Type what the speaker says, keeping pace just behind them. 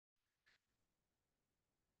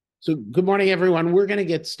So good morning, everyone. We're going to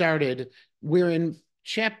get started. We're in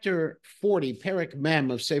chapter 40, Perek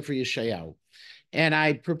Mem of Sefer Yeshayahu. And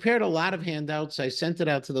I prepared a lot of handouts. I sent it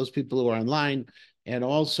out to those people who are online, and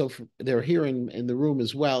also they're here in the room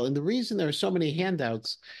as well. And the reason there are so many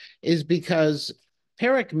handouts is because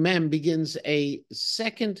Perek Mem begins a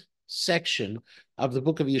second section of the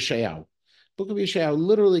book of Yeshayahu. Book of Yeshayahu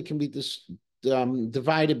literally can be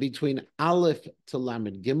divided between Aleph to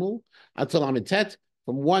Lamed Gimel, to Lamed Tet,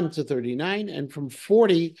 from 1 to 39, and from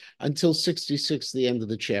 40 until 66, the end of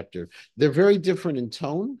the chapter. They're very different in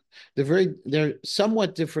tone. They're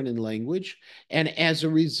somewhat different in language. And as a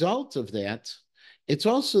result of that, it's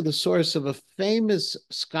also the source of a famous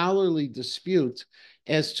scholarly dispute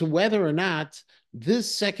as to whether or not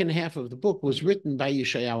this second half of the book was written by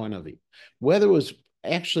Yeshayahu Hanavi, whether it was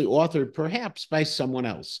actually authored perhaps by someone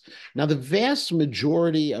else. Now, the vast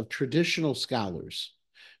majority of traditional scholars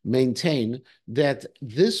maintain that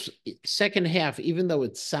this second half, even though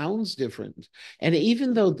it sounds different, and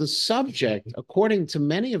even though the subject, according to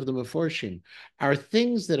many of the Meforshim, are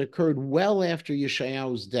things that occurred well after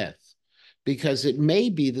Yeshayahu's death, because it may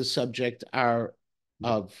be the subject are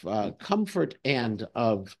of comfort and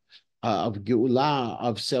of Geulah,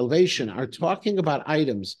 of salvation, are talking about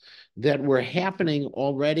items that were happening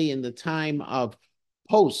already in the time of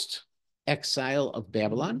post-exile of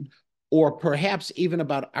Babylon, or perhaps even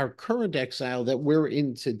about our current exile that we're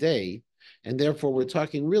in today. And therefore, we're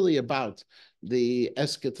talking really about the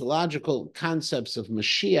eschatological concepts of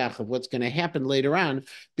Mashiach, of what's going to happen later on.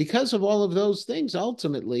 Because of all of those things,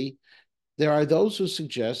 ultimately, there are those who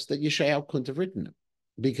suggest that Yeshayahu couldn't have written them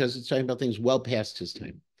because it's talking about things well past his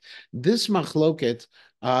time. This machloket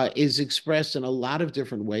is expressed in a lot of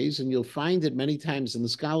different ways, and you'll find it many times in the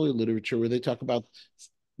scholarly literature where they talk about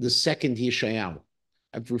the second Yeshayahu.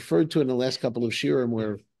 I've referred to it in the last couple of shiurim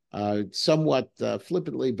where somewhat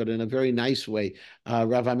flippantly, but in a very nice way,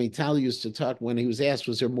 Rav Amital used to talk when he was asked,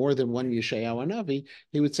 was there more than one Yeshayahu Hanavi?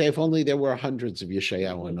 He would say, if only there were hundreds of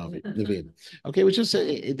Yeshayahu Hanavi. Okay, which is,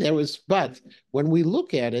 there was, but when we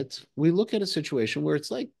look at it, we look at a situation where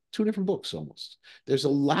it's like two different books almost. There's a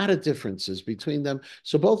lot of differences between them.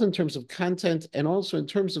 So both in terms of content and also in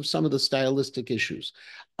terms of some of the stylistic issues.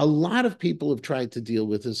 A lot of people have tried to deal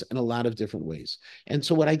with this in a lot of different ways. And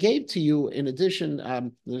so what I gave to you, in addition,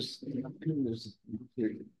 there's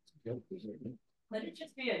Let it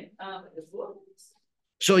just be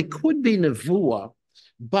so it could be Nevuah,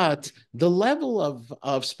 but the level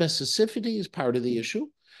of specificity is part of the issue.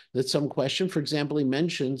 That's some question. For example, he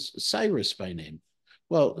mentions Cyrus by name.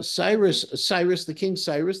 Well, Cyrus, the King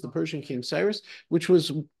Cyrus, the Persian King Cyrus, which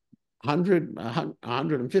was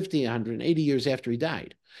 150, 180 years after he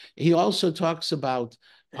died. He also talks about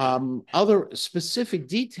other specific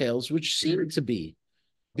details which seem to be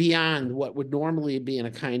beyond what would normally be in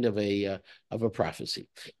a kind of a prophecy.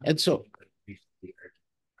 And so,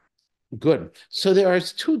 good. So there are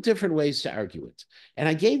two different ways to argue it. And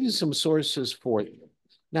I gave you some sources for it.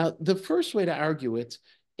 Now, the first way to argue it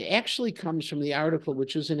actually comes from the article,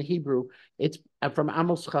 which is in Hebrew. It's from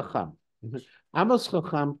Amos Chacham. Amos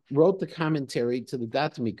Chacham wrote the commentary to the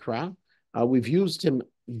Dat Mikra. We've used him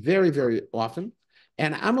very, very often.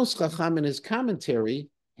 And Amos Chacham in his commentary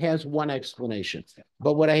has one explanation.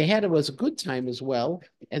 But what I had was a good time as well,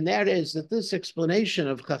 and that is that this explanation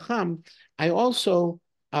of Chacham, I also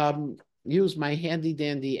used my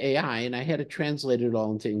handy-dandy AI, and I had it translated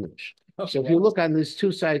all into English. Okay. So if you look on these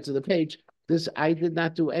two sides of the page, I did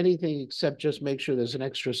not do anything except just make sure there's an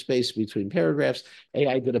extra space between paragraphs.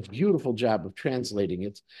 AI did a beautiful job of translating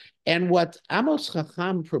it. And what Amos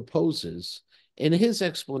Chacham proposes in his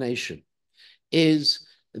explanation is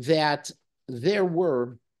that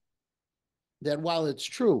while it's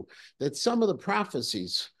true that some of the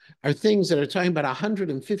prophecies are things that are talking about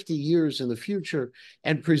 150 years in the future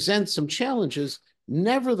and present some challenges,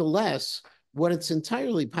 nevertheless, what it's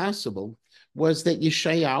entirely possible was that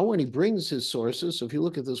Yeshayahu, when he brings his sources, so if you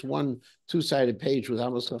look at this one two-sided page with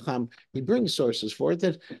Amos Chacham, he brings sources for it,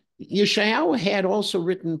 that Yeshayahu had also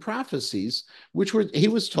written prophecies, which he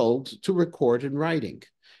was told to record in writing,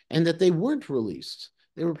 and that they weren't released.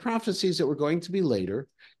 They were prophecies that were going to be later,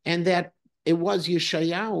 and that it was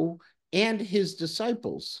Yeshayahu and his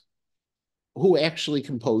disciples who actually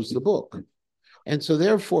composed the book. And so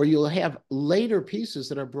therefore, you'll have later pieces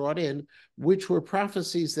that are brought in, which were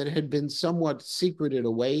prophecies that had been somewhat secreted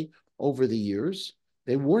away over the years.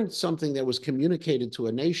 They weren't something that was communicated to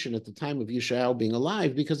a nation at the time of Yeshayahu being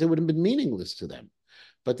alive because they would have been meaningless to them.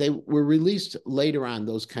 But they were released later on,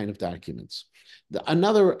 those kind of documents.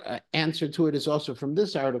 Another answer to it is also from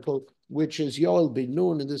this article. which is Yoel Ben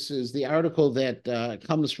Nun, and this is the article that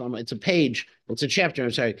comes from, it's a chapter,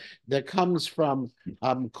 I'm sorry, that comes from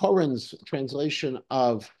Koren's translation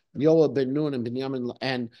of Yoel Ben Nun and Binyamin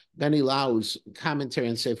and Benny Lau's commentary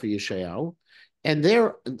on Sefer Yeshayahu. And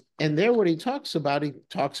there, what he talks about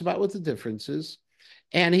what the difference is.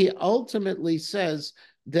 And he ultimately says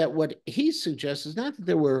that what he suggests is not that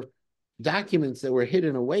there were documents that were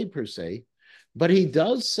hidden away per se, but he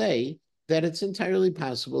does say that it's entirely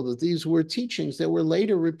possible that these were teachings that were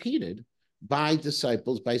later repeated by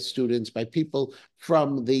disciples, by students, by people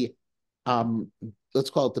from the, let's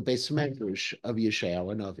call it the Beis Medrash of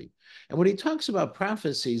Yeshayahu and Avi. And when he talks about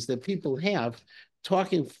prophecies that people have,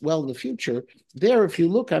 talking well in the future, there, if you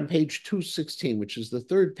look on page 216, which is the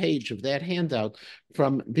third page of that handout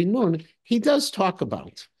from Ben Nun, he does talk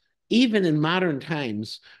about, even in modern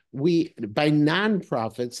times, by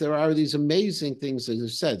non-prophets, there are these amazing things that are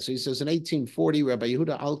said. So he says in 1840, Rabbi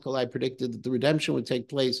Yehuda Alkalai predicted that the redemption would take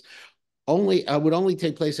place would only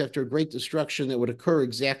take place after a great destruction that would occur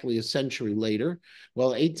exactly a century later. Well,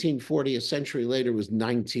 1840, a century later, was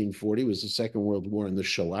 1940, was the Second World War and the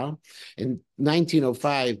Shoah. In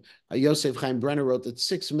 1905, Yosef Chaim Brenner wrote that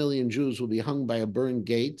 6 million Jews will be hung by a burned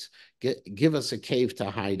gate. Give us a cave to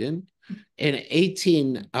hide in. In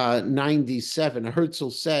 1897, Herzl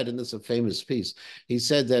said, and this is a famous piece, he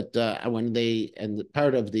said that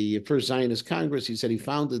part of the First Zionist Congress, he said he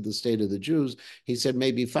founded the State of the Jews. He said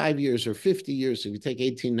maybe 5 years or 50 years, if you take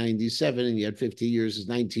 1897 and you had 50 years, is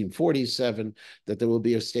 1947, that there will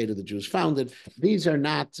be a State of the Jews founded. These are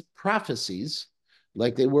not prophecies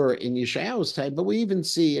like they were in Yeshayahu's time, but we even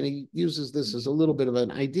see, and he uses this as a little bit of an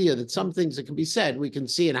idea, that some things that can be said, we can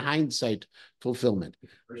see in hindsight fulfillment. The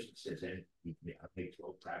person says that I'll take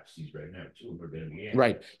 12 prophecies right now, 2 of them are going to be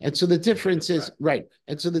right. And so the difference is, right.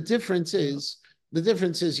 And so the difference is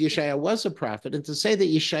Yeshayahu was a prophet, and to say that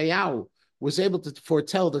Yeshayahu was able to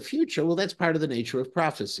foretell the future, well, that's part of the nature of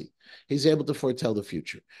prophecy. He's able to foretell the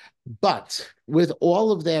future. But with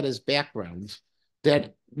all of that as background,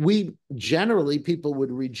 that people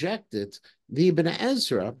would reject it. The Ibn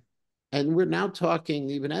Ezra, and we're now talking,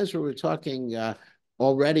 the Ibn Ezra, we're talking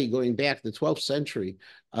already going back the 12th century,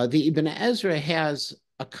 the Ibn Ezra has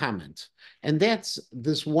a comment. And that's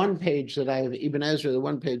this one page that I have, Ibn Ezra, the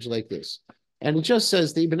one page like this. And it just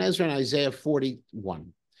says the Ibn Ezra in Isaiah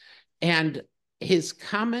 41. And his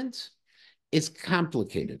comment is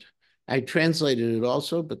complicated. I translated it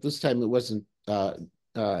also, but this time it wasn't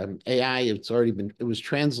AI. It was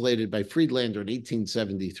translated by Friedlander in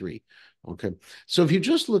 1873. Okay, so if you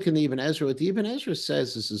just look in the Ibn Ezra, what the Ibn Ezra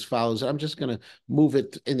says is as follows. I'm just going to move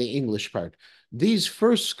it in the English part. These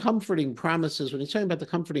first comforting promises, when he's talking about the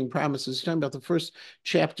comforting promises, he's talking about the first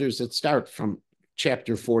chapters that start from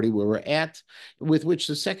chapter 40, where we're at, with which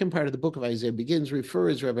the second part of the book of Isaiah begins,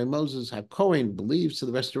 refers Rabbi Moses HaKohen believes to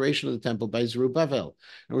the restoration of the temple by Zerubbabel.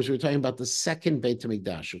 In other words, we're talking about the second Beit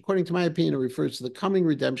HaMikdash. According to my opinion, it refers to the coming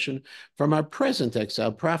redemption from our present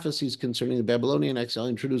exile. Prophecies concerning the Babylonian exile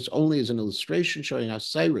introduced only as an illustration showing how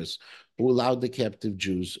Cyrus, who allowed the captive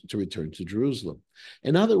Jews to return to Jerusalem.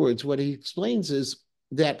 In other words, what he explains is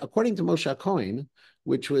that according to Moshe HaKohen,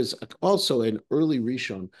 which was also an early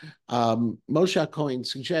Rishon, Moshe HaKohen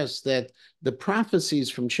suggests that the prophecies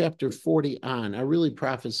from chapter 40 on are really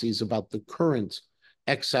prophecies about the current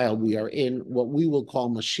exile we are in, what we will call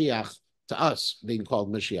Mashiach, to us being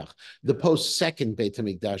called Mashiach, the post-second Beit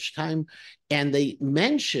HaMikdash time, and they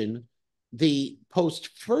mention the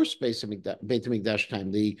post-first Beit HaMikdash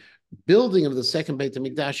time, the building of the second Beit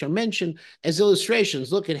HaMikdash are mentioned as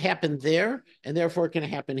illustrations. Look, it happened there, and therefore it can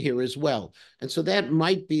happen here as well. And so that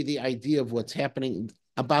might be the idea of what's happening.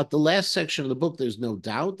 About the last section of the book, there's no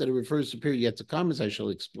doubt that it refers to the period yet to come, as I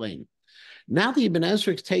shall explain. Now the Ibn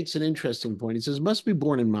Ezra takes an interesting point. He says, must be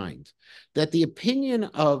borne in mind that the opinion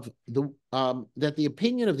of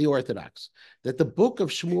the Orthodox, that the book of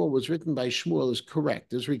Shmuel was written by Shmuel, is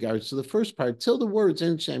correct as regards to the first part, till the words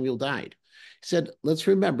 "and Samuel died." He said, let's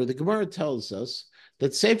remember, the Gemara tells us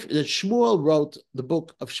that Shmuel wrote the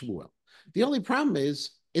book of Shmuel. The only problem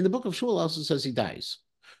is, in the book of Shmuel also says he dies.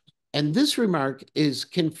 And this remark is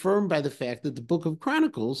confirmed by the fact that the book of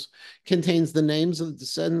Chronicles contains the names of the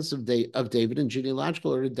descendants of David in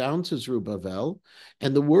genealogical order down to Zerubbabel,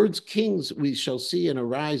 and the words kings we shall see and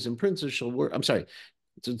arise, and princes shall work. I'm sorry,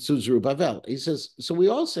 to Zerubbabel. He says, so we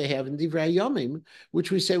also have in Divrei Yomim,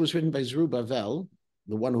 which we say was written by Zerubbabel,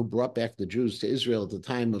 the one who brought back the Jews to Israel at the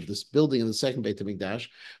time of this building of the second Beit HaMikdash,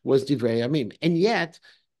 was Divrei Yomim. And yet,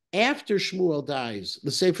 after Shmuel dies, the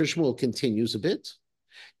Sefer Shmuel continues a bit,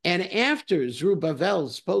 And after Zerubbabel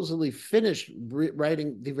supposedly finished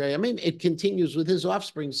writing the Yamim, it continues with his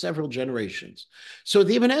offspring several generations. So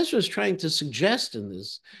the Ibn Ezra is trying to suggest in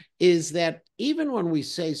this is that even when we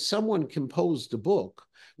say someone composed a book,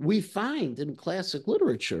 we find in classic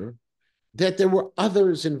literature that there were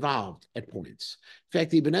others involved at points. In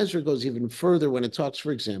fact, the Ibn Ezra goes even further when it talks,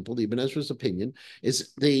 for example, the Ibn Ezra's opinion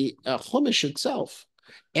is the Chumash itself.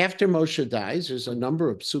 After Moshe dies, there's a number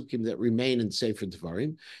of psukim that remain in Sefer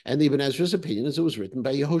Devarim, and the Ibn Ezra's opinion is it was written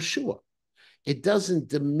by Yehoshua. It doesn't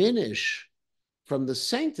diminish from the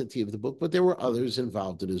sanctity of the book, but there were others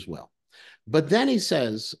involved in it as well. But then he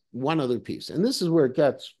says one other piece, and this is where it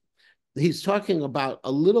gets, he's talking about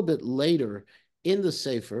a little bit later in the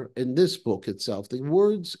Sefer, in this book itself, the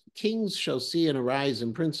words, kings shall see and arise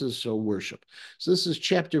and princes shall worship. So this is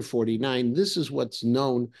chapter 49. This is what's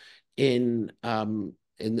known in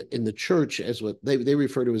the church as what they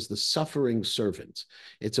refer to as the suffering servant.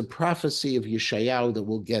 It's a prophecy of Yeshayahu that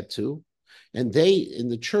we'll get to. And they, in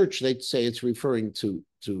the church, they'd say it's referring to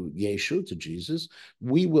Yeshu, to Jesus.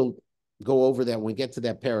 We will go over that when we get to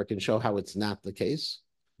that parak and show how it's not the case.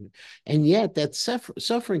 And yet that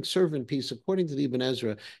suffering servant piece, according to the Ibn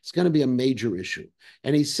Ezra, is going to be a major issue.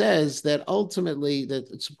 And he says that ultimately that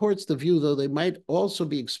it supports the view, though they might also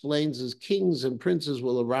be explained as kings and princes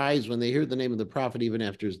will arise when they hear the name of the prophet even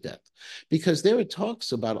after his death. Because there it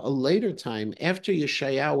talks about a later time after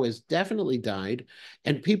Yeshayahu has definitely died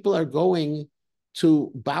and people are going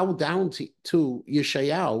to bow down to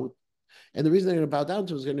Yeshayahu. And the reason they're going to bow down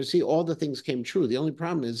to is going to see all the things came true. The only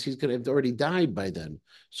problem is he's going to have already died by then.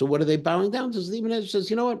 So what are they bowing down to? So the Ibn Ezra says,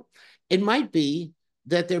 you know what? It might be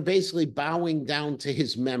that they're basically bowing down to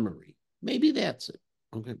his memory. Maybe that's it.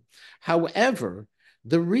 Okay. However,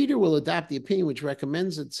 the reader will adopt the opinion which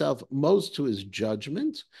recommends itself most to his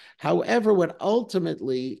judgment. However, what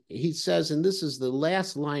ultimately he says, and this is the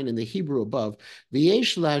last line in the Hebrew above,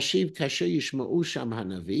 V'yesh la'ashiv kasher yishma'u sham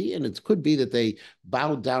hanavi, and it could be that they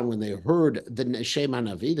bowed down when they heard the Shem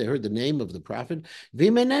hanavi, they heard the name of the prophet.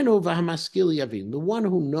 V'menenu v'hamaskil yavin, the one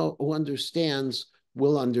who understands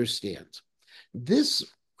will understand. This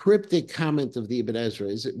cryptic comment of the Ibn Ezra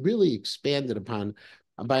is it really expanded upon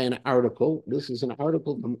by an article. This is an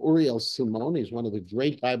article from Uriel Simon. He's one of the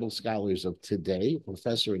great Bible scholars of today,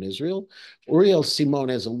 professor in Israel. Uriel Simon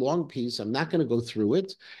has a long piece. I'm not going to go through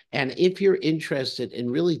it. And if you're interested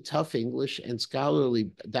in really tough English and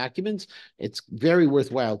scholarly documents, it's very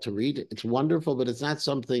worthwhile to read. It's wonderful, but it's not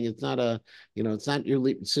something, it's not a, it's not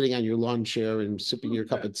you're sitting on your lawn chair and sipping your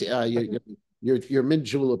cup of tea. You're mint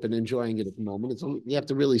julep and enjoying it at the moment. You have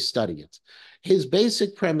to really study it. His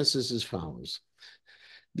basic premise is as follows.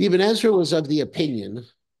 The Ibn Ezra was of the opinion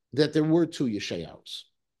that there were two Yeshayahus,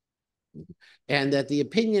 and that the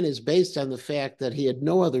opinion is based on the fact that he had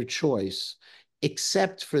no other choice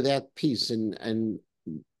except for that piece in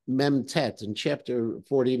Mem Tet in chapter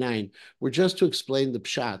 49, where just to explain the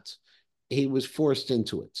pshat, he was forced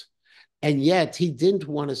into it. And yet he didn't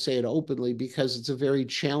want to say it openly because it's a very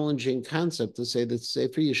challenging concept to say that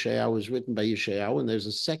Sefer Yeshayahu was written by Yeshayahu, and there's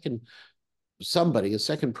a second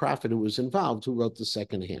prophet who was involved who wrote the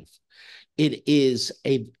second half. It is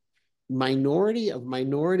a minority of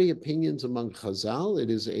minority opinions among Chazal.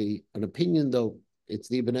 It is an opinion, though it's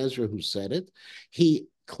the Ibn Ezra who said it. He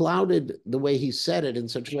clouded the way he said it in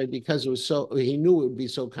such a way because he knew it would be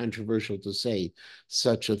so controversial to say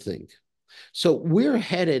such a thing. So we're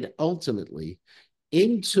headed ultimately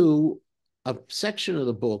into a section of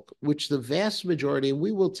the book, which the vast majority, and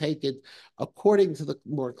we will take it according to the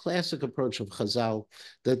more classic approach of Chazal,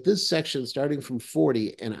 that this section, starting from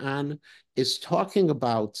 40 and on, is talking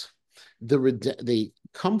about the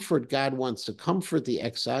comfort God wants to comfort the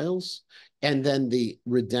exiles, and then the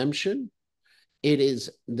redemption.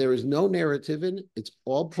 There is no narrative in it. It's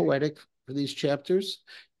all poetic for these chapters.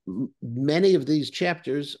 Many of these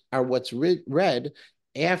chapters are what's read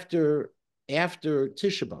after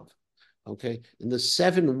Tisha B'Av. Okay, in the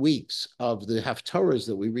 7 weeks of the Haftarahs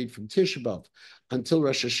that we read from Tisha B'Av until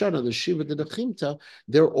Rosh Hashanah, the Shiva de Nechimta,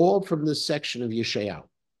 they're all from this section of Yeshayahu.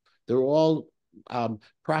 They're all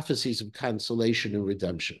prophecies of consolation and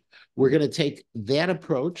redemption. We're going to take that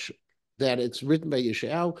approach, that it's written by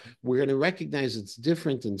Yeshayahu. We're going to recognize it's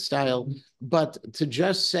different in style, but to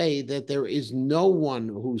just say that there is no one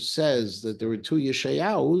who says that there are two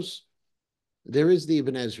Yeshayahus, there is the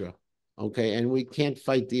Ibn Ezra. Okay, and we can't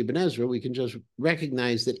fight the Ibn Ezra. We can just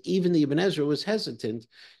recognize that even the Ibn Ezra was hesitant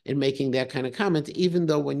in making that kind of comment, even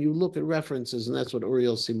though when you look at references, and that's what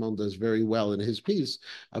Uriel Simon does very well in his piece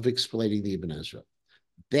of explaining the Ibn Ezra.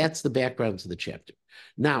 That's the background to the chapter.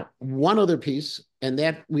 Now, one other piece, and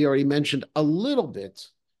that we already mentioned a little bit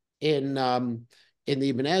in in the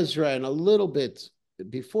Ibn Ezra and a little bit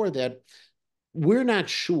before that, we're not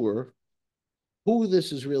sure who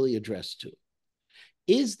this is really addressed to.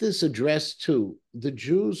 Is this addressed to the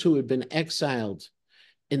Jews who had been exiled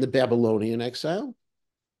in the Babylonian exile?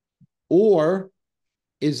 Or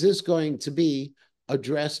is this going to be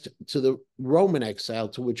addressed to the Roman exile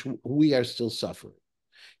to which we are still suffering?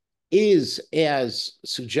 Is, as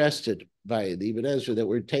suggested by the Ibn Ezra, that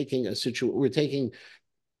we're taking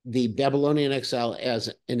the Babylonian exile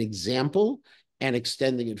as an example and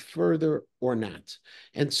extending it further or not.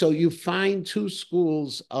 And so you find two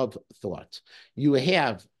schools of thought. You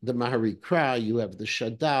have the Maharikra, you have the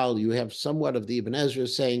Shadal, you have somewhat of the Ibn Ezra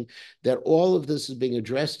saying that all of this is being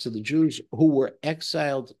addressed to the Jews who were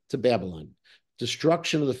exiled to Babylon,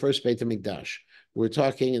 destruction of the first Beit HaMikdash. We're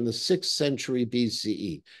talking in the 6th century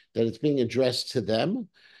BCE, that it's being addressed to them.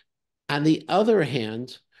 On the other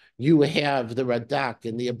hand, you have the Radak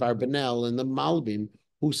and the Abarbanel and the Malbim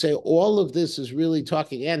who say all of this is really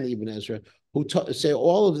talking, and the Ibn Ezra, who say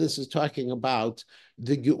all of this is talking about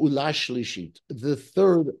the Geula Shlishit, the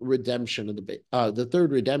third redemption of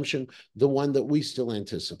the one that we still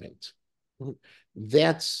anticipate.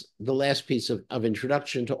 That's the last piece of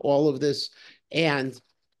introduction to all of this, and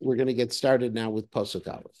we're going to get started now with Pasuk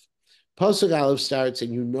Aleph. Pasuk Aleph starts,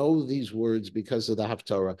 and you know these words because of the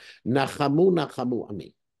Haftarah. Nachamu, nachamu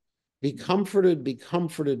ami. Be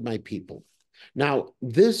comforted, my people. Now,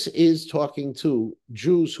 this is talking to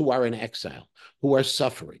Jews who are in exile, who are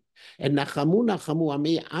suffering. And nachamu, nachamu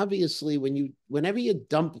ami, obviously, whenever you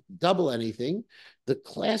double anything, the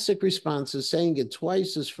classic response is saying it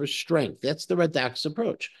twice is for strength. That's the Radak's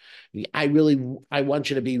approach. I want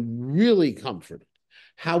you to be really comforted.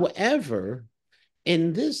 However,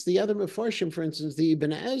 in this, the other Mefarshim, for instance, the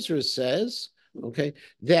Ibn Ezra says, okay,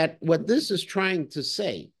 that what this is trying to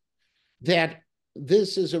say, that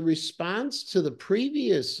this is a response to the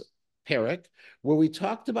previous parak, where we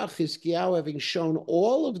talked about Chizkiyahu having shown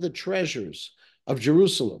all of the treasures of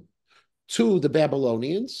Jerusalem to the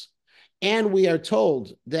Babylonians, and we are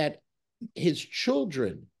told that his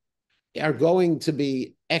children are going to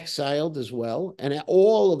be exiled as well, and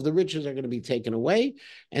all of the riches are going to be taken away.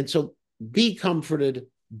 And so be comforted.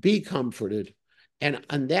 And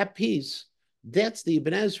on that piece, that's the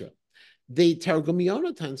Ibn Ezra. The Targum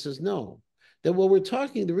Yonatan says no, that what we're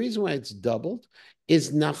talking, the reason why it's doubled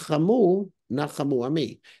is nachamu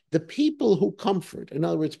ami. The people who comfort, in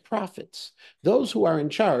other words, prophets, those who are in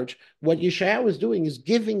charge, what Yeshayahu is doing is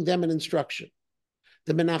giving them an instruction.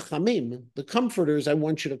 The menachamim, the comforters, I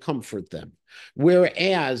want you to comfort them.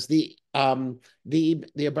 Whereas the Abarbanel,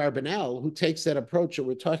 who takes that approach, and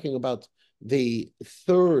we're talking about the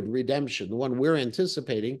third redemption, the one we're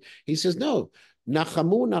anticipating, he says, no,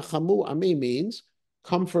 nachamu ami means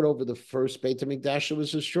comfort over the first Beit HaMikdash that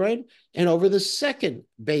was destroyed and over the second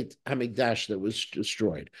Beit HaMikdash that was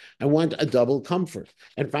destroyed. I want a double comfort.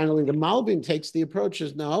 And finally, the Malbim takes the approach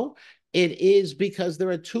as, no, it is because there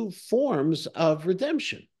are two forms of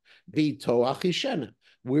redemption. Bitoach Yishena.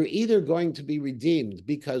 We're either going to be redeemed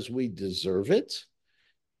because we deserve it,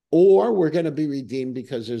 or we're going to be redeemed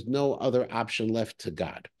because there's no other option left to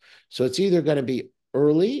God. So it's either going to be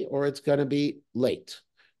early or it's going to be late.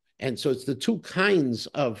 And so it's the two kinds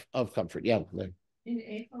of comfort. Yeah. In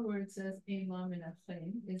Eicha, where it says Elam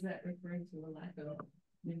Menachem, is that referring to a lack of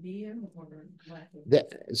medium or lack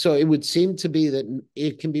of? So it would seem to be that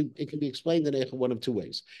it can be explained in Eicha one of two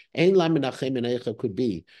ways. Ein la menachem in Eicha could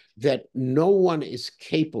be that no one is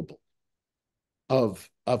capable of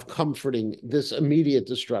comforting this immediate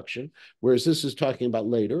destruction, whereas this is talking about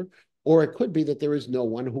later. Or it could be that there is no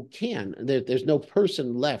one who can. There's no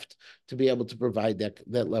person left to be able to provide that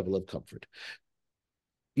level of comfort.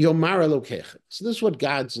 Yomar Elokecha. So this is what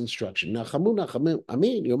God's instruction. Nachamu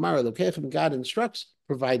amin. Yomar Elokecha. God instructs,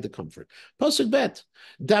 provide the comfort. Pasuk bet.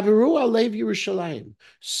 Daberu alev Yerushalayim.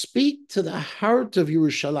 Speak to the heart of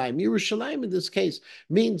Yerushalayim. Yerushalayim in this case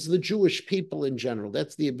means the Jewish people in general.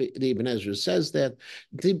 That's the Ibn Ezra says that.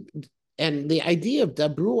 And the idea of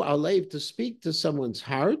Dabru alev, to speak to someone's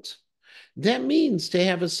heart, that means to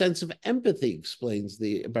have a sense of empathy, explains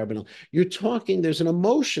the Barbanel. You're talking, there's an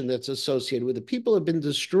emotion that's associated with it. People have been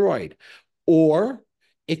destroyed. Or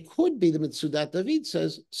it could be, the Mitzudat David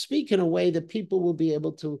says, speak in a way that people will be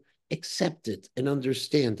able to accept it and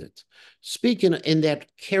understand it. Speak in that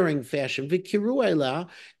caring fashion. V'kiru elah,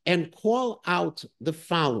 and call out the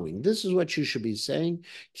following. This is what you should be saying.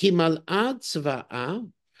 Ki mal'ad tzva'ah,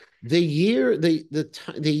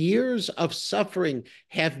 the years of suffering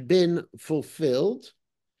have been fulfilled.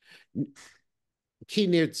 Ki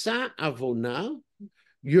nirtza avona,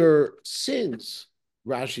 your sins,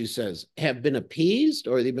 Rashi says, have been appeased,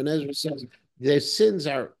 or the Ibn Ezra says, Their sins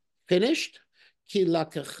are finished. Ki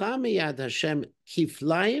lakacha miyad Hashem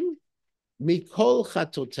kiflaim mikol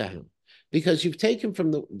chatotehem. Because you've taken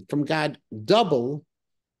from God double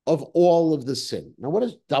of all of the sin. Now, what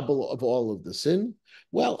is double of all of the sin?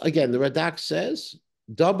 Well, again, the Radak says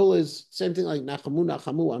double is something like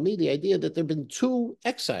Nachamu Ami, the idea that there have been two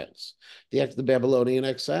exiles, the Babylonian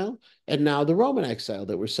exile and now the Roman exile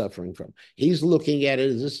that we're suffering from. He's looking at it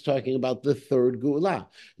as this is talking about the third Geulah.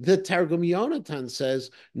 The Targum Yonatan says,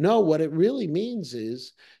 no, what it really means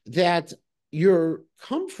is that your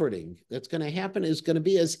comforting that's going to happen is going to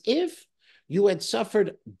be as if you had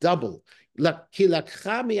suffered double. Not that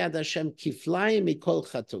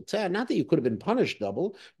you could have been punished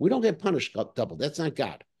double. We don't get punished double. That's not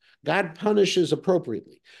God. God punishes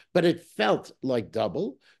appropriately. But it felt like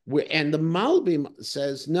double. And the Malbim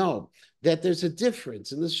says, no, that there's a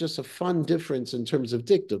difference. And this is just a fun difference in terms of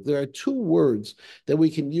dictum. There are two words that we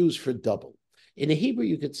can use for double. In the Hebrew,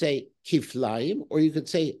 you could say kiflaim, or you could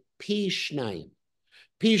say pi shnayim.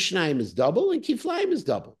 Pi shnayim is double, and kiflaim is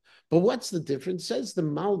double. But what's the difference? Says the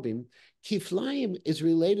Malbim, kiflaim is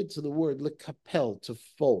related to the word lekapel, to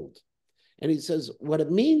fold. And he says what it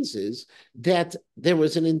means is that there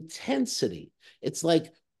was an intensity. It's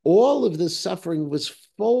like all of this suffering was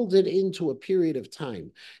folded into a period of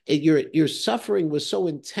time. Your suffering was so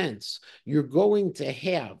intense, you're going to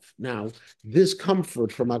have now this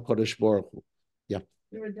comfort from HaKadosh Baruch Hu. Yeah.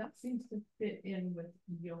 The Radak seems to fit in with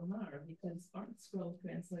Yomar because Art Scroll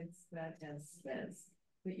translates that as says,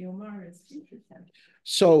 but Yomar is future tense.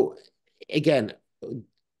 So again,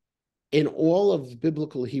 in all of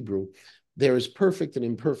biblical Hebrew, there is perfect and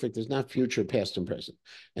imperfect. There's not future, past, and present.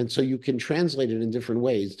 And so you can translate it in different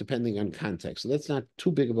ways depending on context. So that's not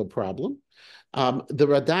too big of a problem. The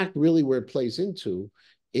Radak really where it plays into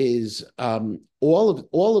is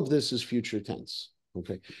all of this is future tense.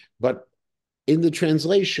 Okay. But in the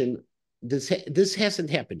translation, this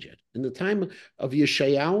hasn't happened yet. In the time of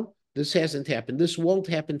Yeshayahu, this hasn't happened. This won't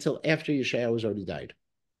happen until after Yeshayahu has already died.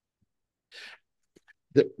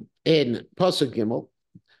 In Pasuk Gimel,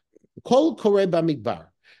 Kol Koreh Bamidbar,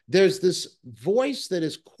 there's this voice that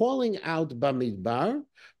is calling out Bamidbar,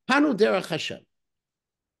 Panu Derech Hashem.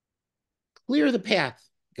 Clear the path,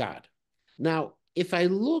 God. Now, if I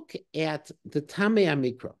look at the Tamei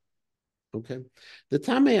Mikra, okay, the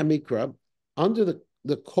Tamei Mikra, under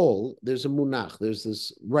the Kol, there's a munach, there's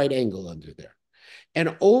this right angle under there.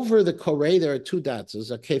 And over the Koreh, there are two dots,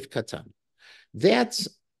 there's a kef katan. That's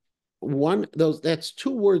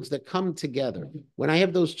two words that come together. When I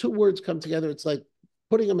have those two words come together, it's like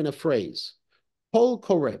putting them in a phrase. Kol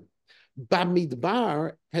Koreh.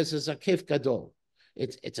 Bamidbar has a zakef gadol.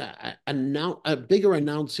 It's a bigger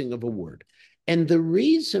announcing of a word. And the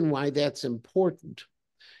reason why that's important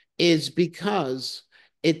is because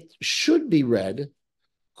it should be read,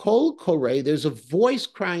 Kol Koreh, there's a voice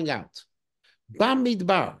crying out.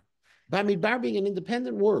 Bamidbar. Bamidbar being an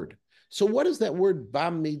independent word. So what is that word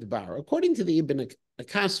Bamidbar? According to the Ibn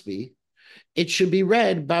Kaspi, it should be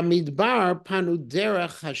read Bamidbar Panu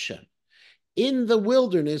Derech Hashem. In the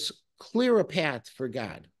wilderness, clear a path for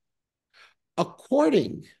God.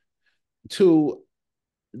 According to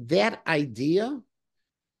that idea,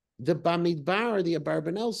 the Bamidbar, the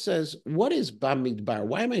Abarbanel says, what is Bamidbar?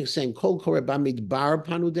 Why am I saying Kol Koreh Bamidbar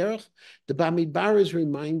Panu Derech? The Bamidbar is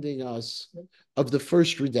reminding us of the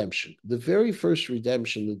first redemption. The very first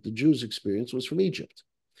redemption that the Jews experienced was from Egypt.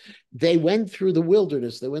 They went through the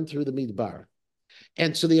wilderness, they went through the Midbar.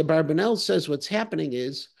 And so the Abarbanel says what's happening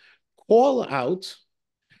is call out,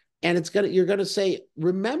 and you're going to say,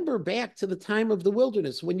 remember back to the time of the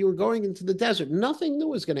wilderness when you were going into the desert. Nothing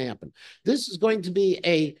new is going to happen. This is going to be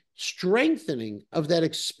a strengthening of that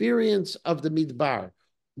experience of the Midbar.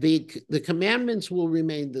 The commandments will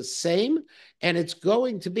remain the same, and it's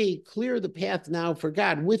going to be clear the path now for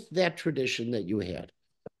God with that tradition that you had.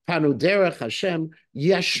 Panu derech Hashem,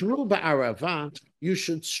 yashru ba'arava, you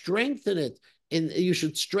should strengthen it. You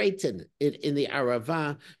should straighten it in the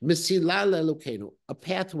Arava, Mesila Le'Elokeinu, a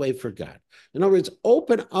pathway for God. In other words,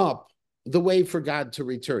 open up the way for God to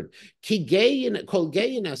return.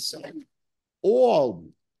 All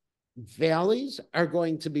valleys are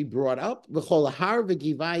going to be brought up, and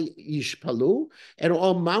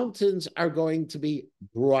all mountains are going to be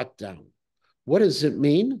brought down. What does it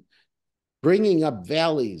mean? Bringing up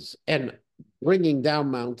valleys and bringing down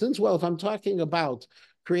mountains. Well, if I'm talking about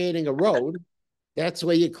creating a road, that's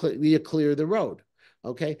where you clear the road.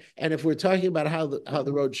 Okay, and if we're talking about how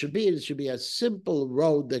the road should be, it should be a simple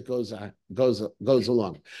road that goes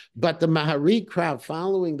along. But the Mahari crowd,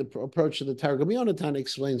 following the approach of the Targum Yonatan,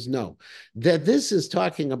 explains no, that this is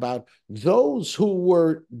talking about those who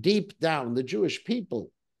were deep down, the Jewish people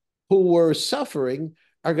who were suffering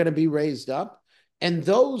are going to be raised up, and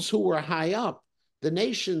those who were high up, the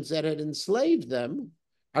nations that had enslaved them,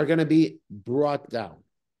 are going to be brought down.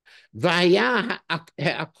 And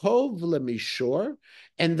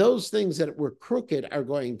those things that were crooked are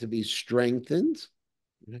going to be strengthened.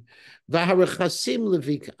 And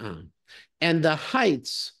the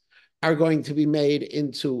heights are going to be made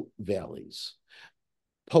into valleys.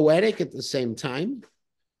 Poetic at the same time.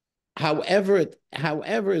 However,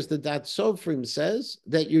 as the Dat Sofrim says,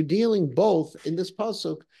 that you're dealing both in this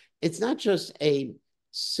pasuk. It's not just a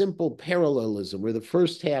simple parallelism where the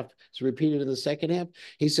first half is repeated in the second half.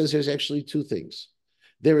 He says there's actually two things.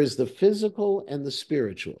 There is the physical and the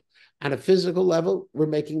spiritual. On a physical level, we're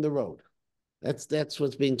making the road. That's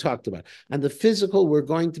what's being talked about. On the physical, we're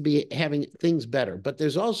going to be having things better. But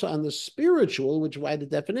there's also on the spiritual, which why the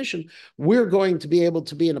definition, we're going to be able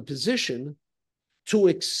to be in a position to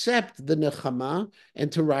accept the nechama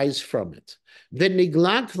and to rise from it. The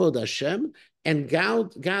niglat kvod Hashem, and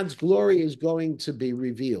God's glory is going to be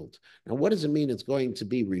revealed. Now, what does it mean it's going to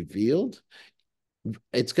be revealed?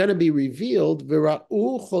 It's going to be revealed.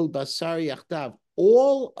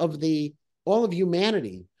 All of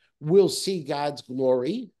humanity will see God's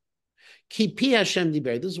glory. Kipi Hashem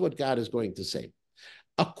diber. This is what God is going to say.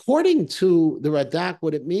 According to the Radak,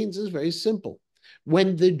 what it means is very simple.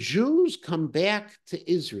 When the Jews come back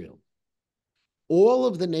to Israel, all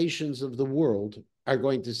of the nations of the world are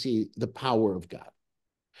going to see the power of God.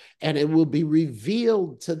 And it will be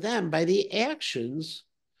revealed to them by the actions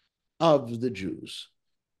of the Jews.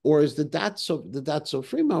 Or as the Dat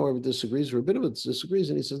Sofrim, however, disagrees, Rabinowitz disagrees,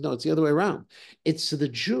 and he says, no, it's the other way around. It's to the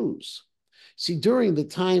Jews. See, during the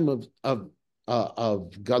time of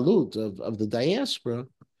Galut, of the diaspora,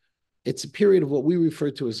 it's a period of what we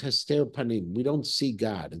refer to as Hester Panim. We don't see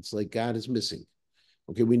God. It's like God is missing.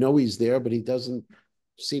 Okay, we know he's there, but he doesn't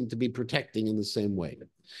seem to be protecting in the same way.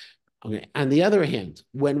 Okay. On the other hand,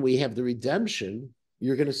 when we have the redemption,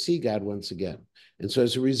 you're going to see God once again. And so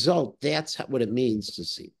as a result, that's what it means to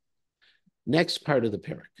see. Next part of the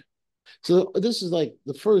parak. So this is like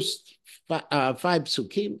the first five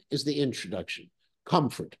psukim is the introduction.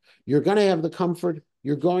 Comfort. You're going to have the comfort.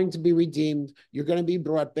 You're going to be redeemed. You're going to be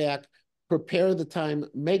brought back. Prepare the time.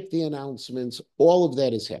 Make the announcements. All of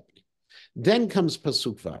that is happening. Then comes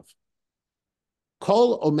pasuk vav.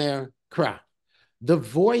 Kol omer kra. The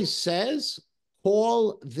voice says,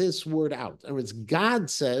 call this word out. In other words, God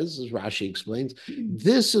says, as Rashi explains,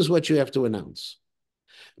 this is what you have to announce.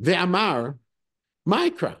 Ve'amar,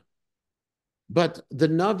 Mikra. But the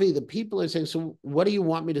Navi, the people are saying, so what do you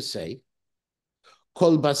want me to say?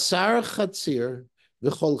 Kol basar chatzir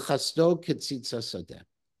v'chol chasdo ketzitza sadeh.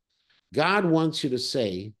 God wants you to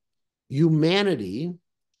say, humanity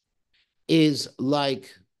is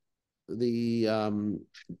like the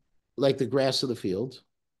grass of the field,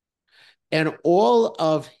 and all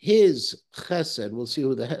of his chesed, we'll see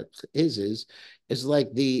who the his is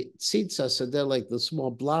like the tzitza sadeh, like the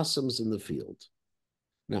small blossoms in the field.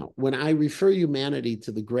 Now, when I refer humanity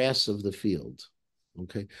to the grass of the field,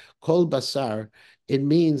 okay, kol basar, it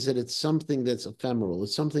means that it's something that's ephemeral.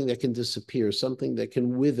 It's something that can disappear, something that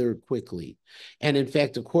can wither quickly. And in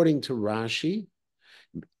fact, according to Rashi,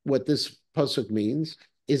 what this pasuk means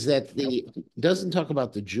is that it doesn't talk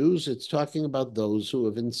about the Jews, it's talking about those who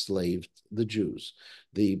have enslaved the Jews.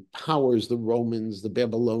 The powers, the Romans, the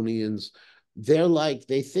Babylonians,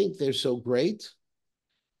 they think they're so great,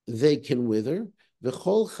 they can wither.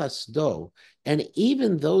 V'chol chasdo, and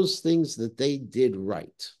even those things that they did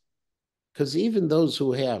right, because even those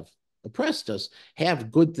who have oppressed us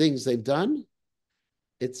have good things they've done.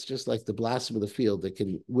 It's just like the blossom of the field that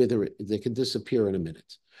can wither, they can disappear in a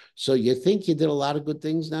minute. So you think you did a lot of good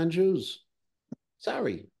things, non-Jews?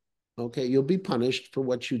 Sorry. Okay, you'll be punished for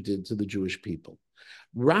what you did to the Jewish people.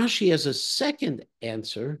 Rashi has a second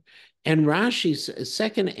answer, and Rashi's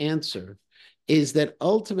second answer is that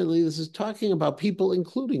ultimately this is talking about people,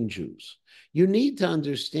 including Jews. You need to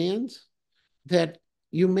understand that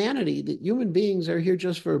humanity, that human beings are here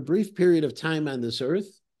just for a brief period of time on this earth.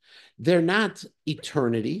 They're not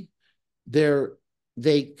eternity.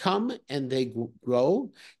 They come and they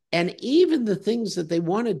grow. And even the things that they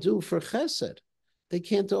want to do for chesed, they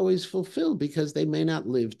can't always fulfill because they may not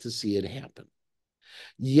live to see it happen.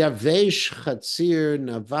 Yavesh, chatzir,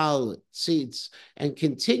 naval, tzitz, and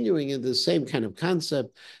continuing in the same kind of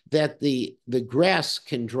concept that the grass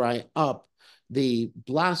can dry up, the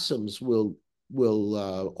blossoms will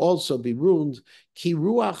also be ruined. Ki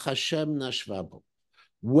ruach Hashem nashvabo.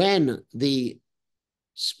 When the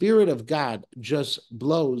Spirit of God just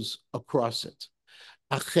blows across it.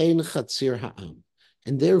 Achen chatzir ha'am.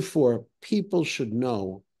 And therefore, people should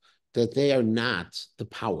know that they are not the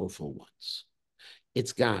powerful ones.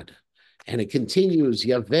 It's God. And it continues,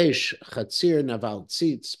 Yavesh chatzir naval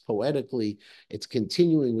tzitz, poetically, it's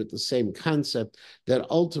continuing with the same concept that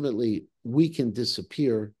ultimately we can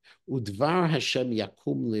disappear. Udvar Hashem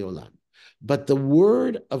yakum leolam. But the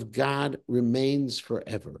word of God remains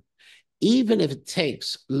forever. Even if it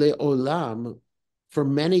takes leolam for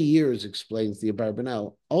many years, explains the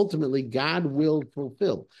Abarbanel, ultimately God will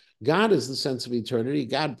fulfill. God is the sense of eternity.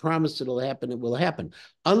 God promised it'll happen, it will happen.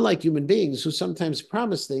 Unlike human beings who sometimes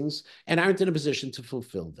promise things and aren't in a position to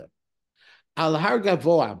fulfill them. Al Har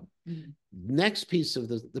Gavoa, next piece of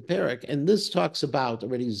the parak, and this talks about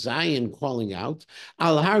already Zion calling out,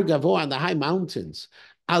 Al Har Gavoa, on the high mountains,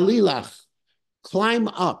 Alilach, climb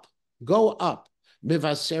up, go up,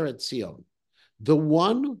 Mivaseret Zion, the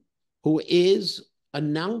one who is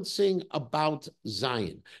announcing about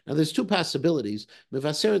Zion. Now, there's two possibilities.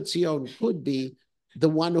 Mivaseret Zion could be the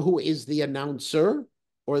one who is the announcer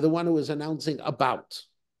or the one who is announcing about.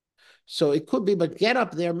 So it could be, but get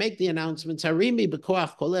up there, make the announcements. Harimi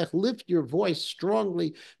b'koach kolech, lift your voice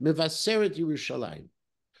strongly. Mivaseret Yerushalayim.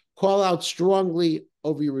 Call out strongly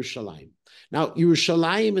over Yerushalayim. Now,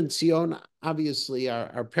 Yerushalayim and Zion obviously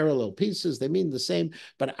are parallel pieces. They mean the same,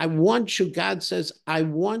 but I want you, God says, I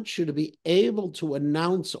want you to be able to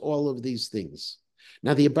announce all of these things.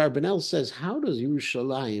 Now, the Abarbanel says, how does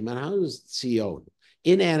Yerushalayim and how does Zion,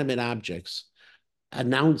 inanimate objects,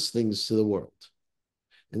 announce things to the world?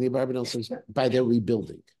 And the Abarbanel says, by their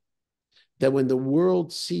rebuilding. That when the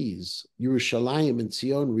world sees Yerushalayim and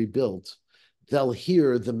Zion rebuilt, they'll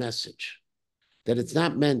hear the message. That it's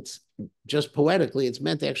not meant just poetically, it's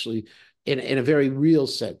meant actually in a very real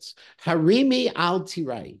sense. Harimi al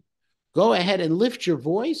tirai. Go ahead and lift your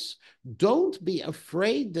voice. Don't be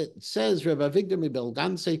afraid that says Rabbi Avigdor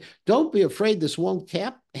Mibelganse, don't be afraid this won't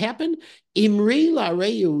happen. Imri la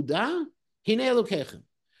re Yehuda, hine Elokechem.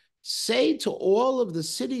 Say to all of the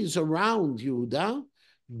cities around Yehuda,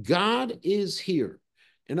 God is here.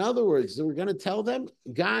 In other words, we're going to tell them,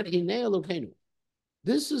 God, hine Elokeinu.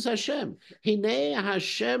 This is Hashem. Hine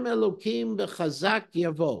Hashem Elokim b'chazak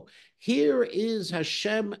yavo. Here is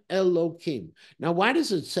Hashem Elokim. Now, why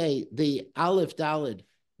does it say the Aleph Daled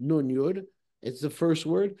Nun Yud? It's the first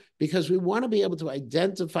word, because we want to be able to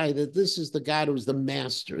identify that this is the God who's the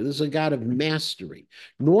master. This is a God of mastery.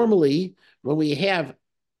 Normally, when we have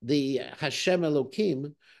the Hashem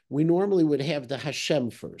Elokim, we normally would have the Hashem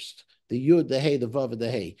first. The Yud, the Hey, the Vav, and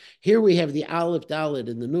the Hey. Here we have the Aleph, Dalet,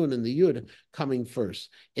 and the Nun, and the Yud coming first.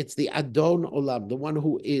 It's the Adon Olam, the one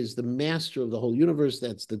who is the master of the whole universe.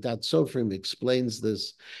 That's the Dat Sofrim explains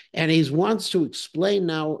this. And he wants to explain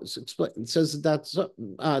now, it says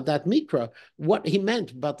that Mikra, what he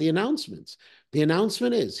meant about the announcements. The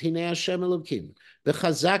announcement is, Hine Hashem Elokim, the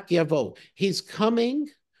Chazak Yavo. He's coming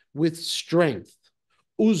with strength.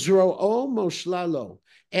 Uzro'o Moshlalo.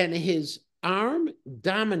 And his arm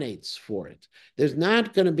dominates for it. There's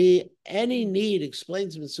not going to be any need,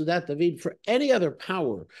 explains Mitzudat David, for any other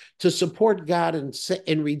power to support God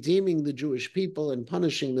in redeeming the Jewish people and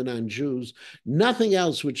punishing the non-Jews. Nothing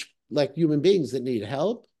else which, like human beings that need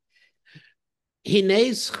help. He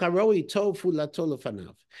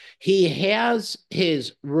has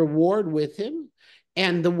his reward with him,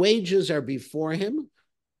 and the wages are before him.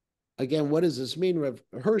 Again, what does this mean? Rav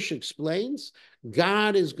Hirsch explains,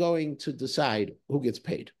 God is going to decide who gets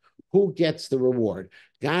paid, who gets the reward.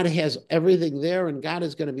 God has everything there, and God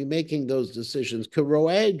is going to be making those decisions.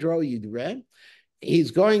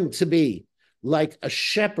 He's going to be like a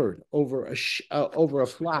shepherd over a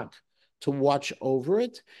flock to watch over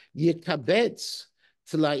it. Yekabetz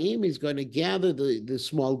tlaim, he's going to gather the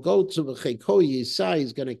small goats of a cheko yisai.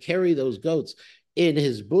 He's going to carry those goats in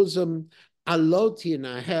his bosom. Alot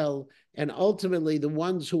Yinahel, and ultimately the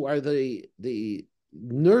ones who are the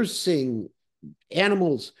nursing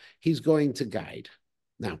animals, he's going to guide.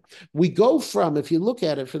 Now, we go from, if you look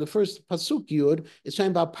at it, for the first Pasuk Yud, it's talking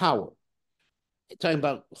about power. It's talking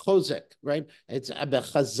about Chozek, right? It's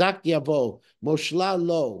Chazak Yavo, Moshla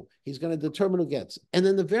Lo. He's going to determine who gets. And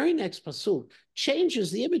then the very next Pasuk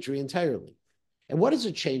changes the imagery entirely. And what does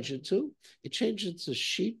it change it to? It changes it to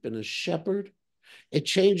sheep and a shepherd. It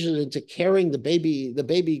changes it into carrying the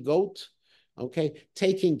baby goat, okay,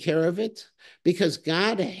 taking care of it, because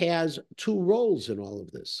God has two roles in all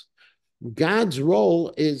of this. God's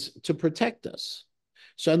role is to protect us.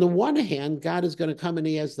 So on the one hand, God is going to come and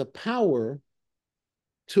he has the power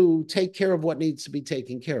to take care of what needs to be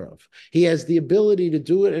taken care of. He has the ability to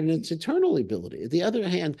do it, and it's eternal ability. On the other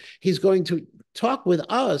hand, he's going to talk with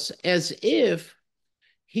us as if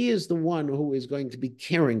he is the one who is going to be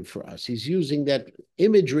caring for us. He's using that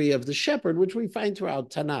imagery of the shepherd, which we find throughout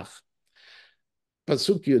Tanakh.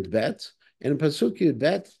 Pasuk Yud Bet, and in Pasuk Yud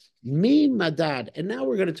Bet, Mi Madad. And now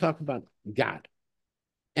we're going to talk about God.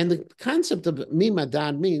 And the concept of Mi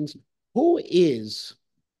Madad means, who is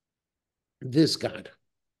this God?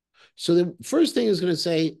 So the first thing is going to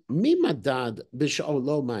say, Mi Madad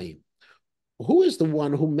B'Sha'olo Mayim. Who is the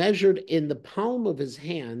one who measured in the palm of his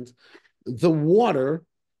hand the water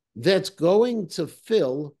that's going to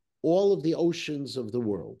fill all of the oceans of the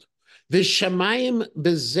world? V'shamayim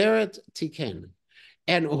bezeret tiken.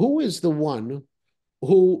 And who is the one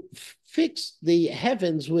who fixed the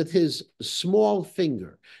heavens with his small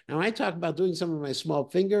finger? Now, I talk about doing something with my small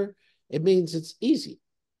finger. It means it's easy.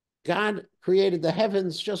 God created the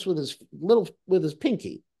heavens just with his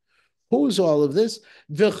pinky. Who's all of this?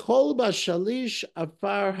 V'chol b'shalish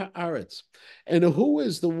afar haaretz. And who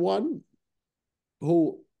is the one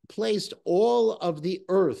who placed all of the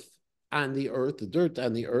earth on the earth, the dirt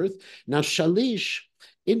on the earth? Now, shalish,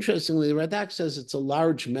 interestingly, the Radak says it's a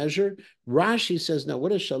large measure. Rashi says, no,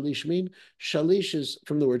 what does shalish mean? Shalish is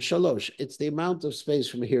from the word shalosh. It's the amount of space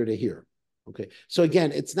from here to here. Okay. So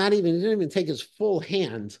again, it didn't even take his full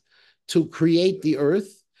hand to create the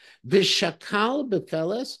earth. Vishakal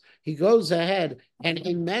befeles, he goes ahead and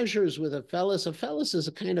he measures with a felus. A felus is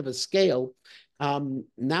a kind of a scale.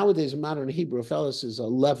 Nowadays, in modern Hebrew, a felus is a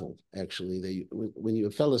level, actually. When you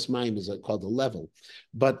a felus mime is called a level.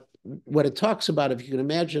 But what it talks about, if you can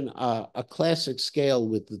imagine a classic scale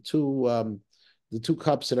with the two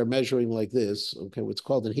cups that are measuring like this, okay, what's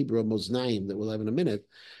called in Hebrew a moznaim that we'll have in a minute.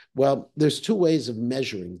 Well, there's two ways of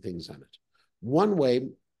measuring things on it. One way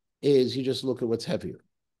is you just look at what's heavier.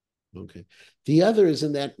 Okay. The other is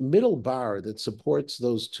in that middle bar that supports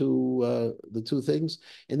those the two things.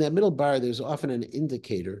 In that middle bar, there's often an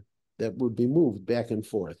indicator that would be moved back and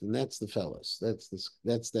forth, and that's the fellas.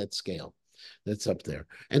 That's that scale that's up there.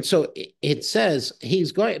 And so it says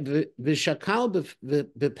he's going v'shakal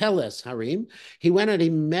b'peles harim. He went and he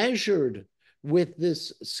measured with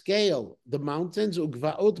this scale the mountains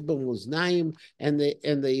ugvaot b'muznaim and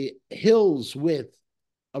the hills with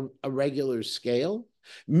a regular scale.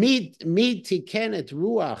 Mi tikenet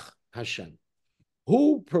ruach Hashem.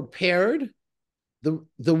 Who prepared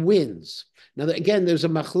the winds? Now, again, there's a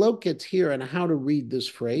machloket here on how to read this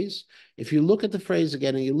phrase. If you look at the phrase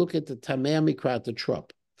again and you look at the tamei mikrat, the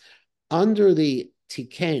trup, under the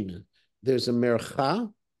tiken, there's a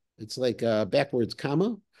mercha. It's like a backwards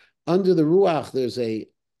comma. Under the ruach, there's a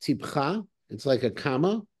tipcha. It's like a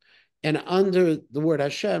comma. And under the word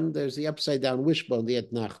Hashem, there's the upside down wishbone, the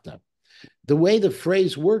etnachta. The way the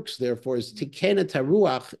phrase works, therefore, is tikenet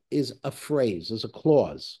haruach is a phrase, is a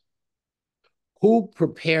clause. Who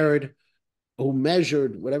prepared, who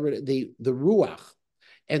measured, whatever, the ruach.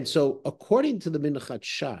 And so, according to the Minchat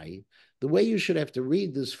Shai, the way you should have to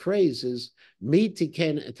read this phrase is mi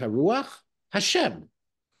tikenet haruach Hashem.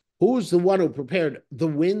 Who's the one who prepared the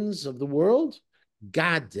winds of the world?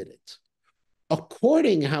 God did it.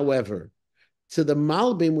 According, however, to the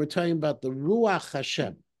Malbim, we're talking about the Ruach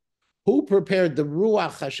Hashem. Who prepared the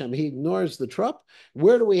Ruach Hashem? He ignores the trup.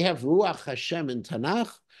 Where do we have Ruach Hashem in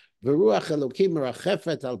Tanakh? V'ruach Elokim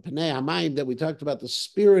merachefet al pnei hamayim, that we talked about the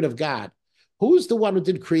Spirit of God. Who's the one who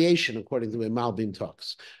did creation, according to the way Malbim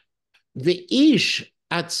talks? The Ish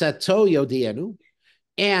atzato yodienu,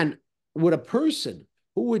 and would a person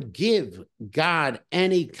who would give God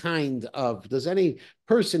any kind of, does any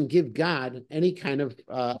person give God any kind of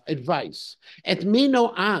advice? Et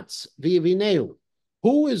mino atz v'yavineu.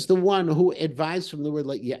 Who is the one who advised from the word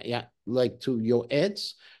like to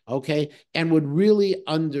yoetz, okay, and would really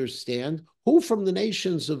understand? Who from the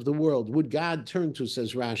nations of the world would God turn to,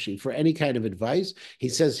 says Rashi, for any kind of advice? He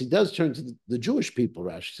says he does turn to the Jewish people,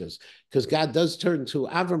 Rashi says, because God does turn to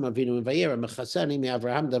Avram Avinu and Vayera, Mechasani mi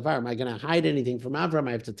Avraham davar. Am I going to hide anything from Avram?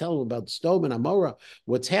 I have to tell him about Sodom and Amorah,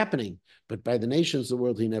 what's happening. But by the nations of the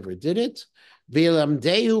world, he never did it.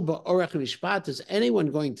 V'elamdehu ba'orach mishpat. Is anyone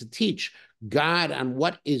going to teach God on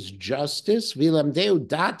what is justice? V'elamdehu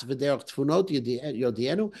dat v'derech tfunot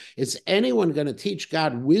yodienu. Is anyone going to teach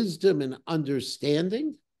God wisdom and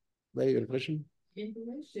understanding? Larry, you got a question? In the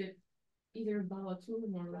relationship, either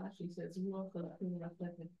Balatulim or Rashi says Ruach Elokim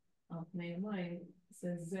reflected Nehemiah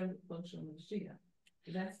says Zeh function Mashiach.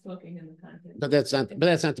 That's talking in the context. But that's not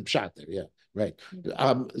the pshat there. Yeah, right.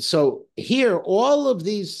 So here, all of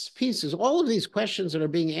these pieces, all of these questions that are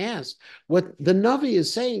being asked, what the Navi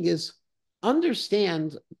is saying is,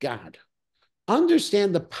 understand God.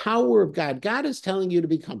 Understand the power of God. God is telling you to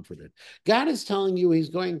be comforted. God is telling you he's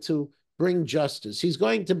going to bring justice. He's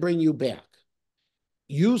going to bring you back.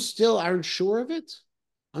 You still aren't sure of it?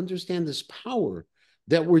 Understand this power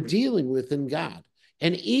that we're dealing with in God.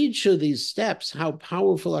 And each of these steps, how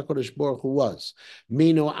powerful HaKadosh Baruch Hu was.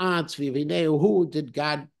 Who did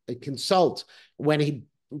God consult when he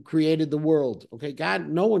created the world? Okay, God,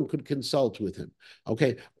 no one could consult with him.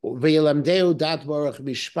 Okay,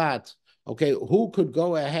 okay, who could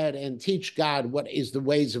go ahead and teach God what is the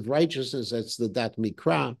ways of righteousness? That's the Dat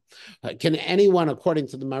Mikra. Can anyone, according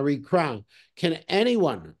to the Mari Kra, can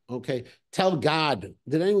anyone, okay, tell God?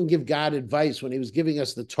 Did anyone give God advice when he was giving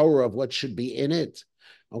us the Torah of what should be in it?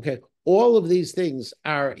 Okay, all of these things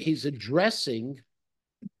are, he's addressing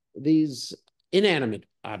these inanimate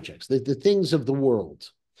objects, the things of the world.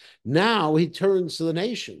 Now he turns to the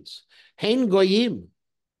nations. Hein goyim.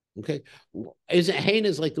 Okay, hein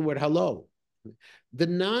is like the word hello.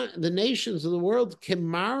 The nations of the world,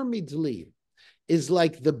 kemar midli, is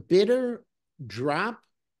like the bitter drop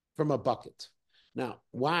from a bucket. Now,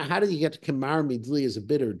 why? How do you get to kemar midli as a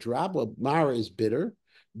bitter drop? Well, mar is bitter.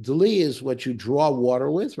 Dli is what you draw water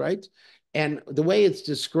with, right? And the way it's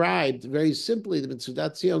described, very simply, the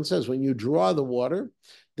Mitzudat Zion says, when you draw the water,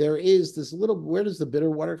 there is this little, where does the bitter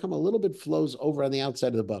water come? A little bit flows over on the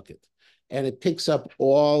outside of the bucket. And it picks up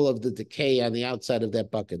all of the decay on the outside of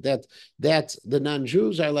that bucket. That's the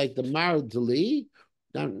non-Jews are like the mar deli,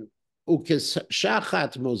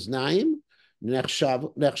 ukeshachat moznaim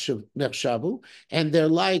nechshavu, and they're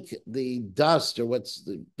like the dust, or what's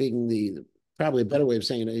being the probably a better way of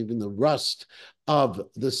saying it, even the rust of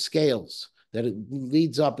the scales. That it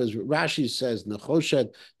leads up, as Rashi says,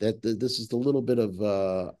 nechoshet, that this is the little bit of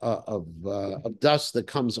dust that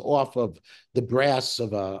comes off of the brass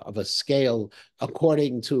of a scale.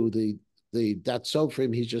 According to the Dat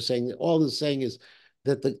Sofrim, he's just saying that all he's saying is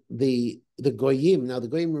that the goyim. Now the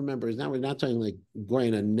goyim, remember, is now we're not talking like goy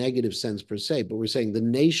in a negative sense per se, but we're saying the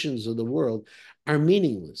nations of the world are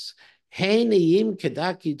meaningless. Even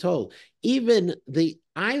the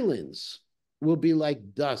islands will be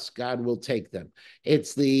like dust. God will take them.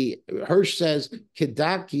 It's the Hirsch says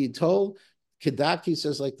Kedaki told. Kedaki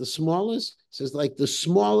says like the smallest, says like the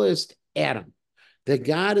smallest atom. That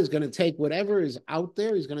God is going to take whatever is out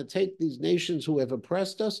there. He's going to take these nations who have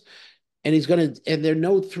oppressed us, and he's going to, and they're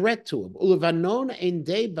no threat to him. Ulavanon ein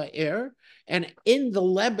day ba'er, and in the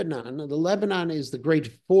Lebanon is the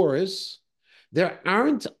great forest. There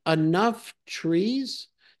aren't enough trees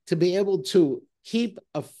to be able to keep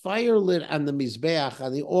a fire lit on the Mizbeach,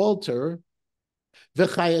 on the altar,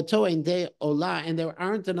 and there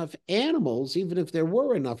aren't enough animals, even if there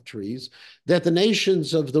were enough trees, that the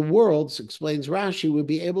nations of the world, explains Rashi, would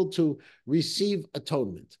be able to receive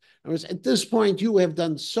atonement. In other words, at this point, you have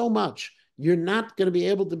done so much, you're not going to be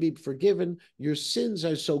able to be forgiven. Your sins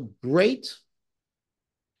are so great,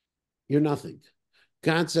 you're nothing.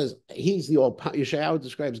 God says he's the all. Yeshayahu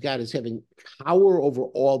describes God as having power over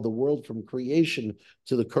all the world from creation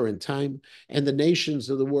to the current time, and the nations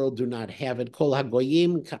of the world do not have it. Kol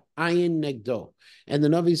hagoyim ka'ayin negdo, and the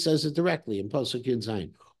Navi says it directly in Pasuk Yud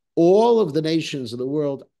Zayin. All of the nations of the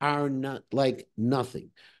world are not like nothing.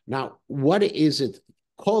 Now, what is it?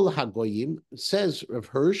 Kol hagoyim says Rav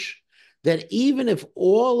Hirsch that even if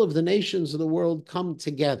all of the nations of the world come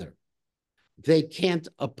together, they can't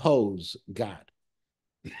oppose God.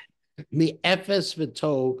 Mi efes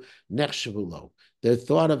v'to nechshavulo. They're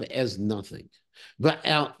thought of as nothing.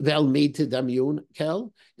 Vel mita damyun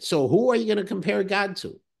kel. So who are you going to compare God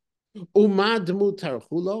to? Uma dmutar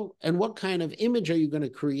chulo. And what kind of image are you going to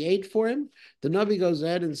create for him? The Navi goes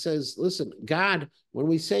ahead and says, listen, God, when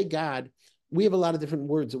we say God, we have a lot of different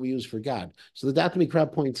words that we use for God. So the Dat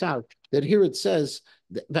Mikra points out that here it says,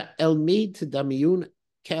 El mita damyun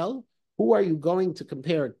kel. Who are you going to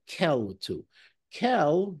compare kel to?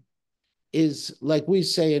 Kel is, like we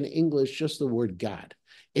say in English, just the word God.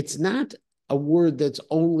 It's not a word that's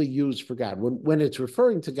only used for God. When it's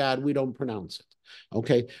referring to God, we don't pronounce it.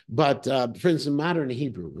 Okay, but for instance, modern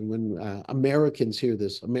Hebrew, when American Jews hear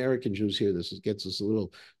this, it gets us a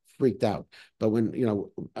little freaked out. But when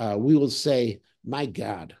we will say, "My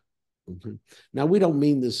God." Okay? Now we don't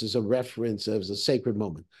mean this as a reference as a sacred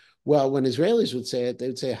moment. Well, when Israelis would say it, they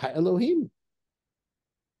would say "Ha Elohim."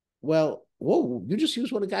 Well, whoa, you just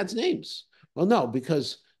used one of God's names. Well, no,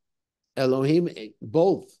 because Elohim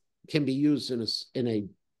both can be used in a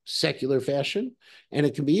secular fashion, and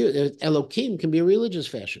it can be used, Elohim can be a religious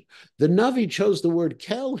fashion. The Navi chose the word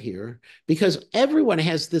Kel here because everyone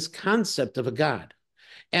has this concept of a God.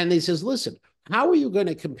 And he says, listen, how are you going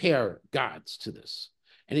to compare gods to this?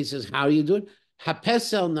 And he says, how do you do it?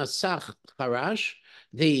 Hapesel nasach Harash.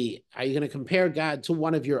 Are you going to compare God to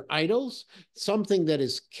one of your idols? Something that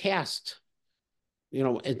is cast,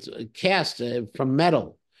 it's cast from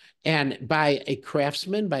metal, and by a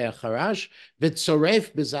craftsman, by a charash,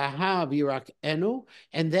 v'tzoref b'zahav yirak enu,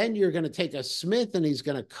 and then you're going to take a smith and he's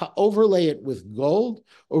going to overlay it with gold,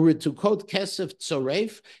 or ritukot kesef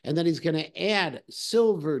tzoref, and then he's going to add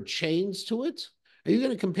silver chains to it. Are you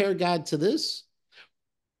going to compare God to this?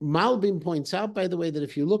 Malbim points out, by the way, that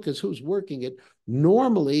if you look as who's working it,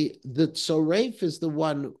 normally the tzoref is the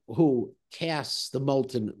one who casts the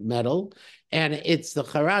molten metal, and it's the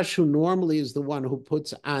charash who normally is the one who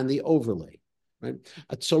puts on the overlay, right?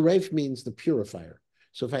 A tzoref means the purifier.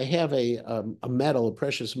 So if I have a metal, a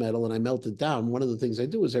precious metal, and I melt it down, one of the things I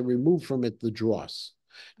do is I remove from it the dross,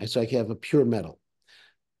 and so I can have a pure metal.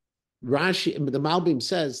 Rashi, the Malbim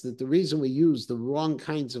says that the reason we use the wrong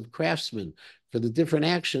kinds of craftsmen for the different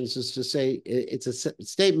actions is to say it's a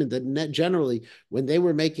statement that generally when they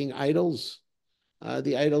were making idols,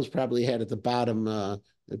 the idols probably had at the bottom,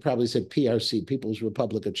 it probably said PRC, People's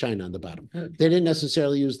Republic of China, on the bottom. They didn't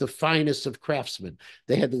necessarily use the finest of craftsmen.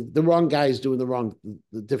 They had the wrong guys doing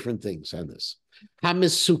the different things on this.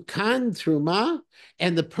 Hamisukan truma,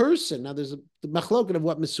 and the person, now there's the machloket of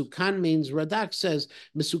what misukan means. Radak says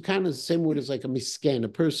misukan is the same word as like a miskan, a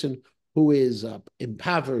person who is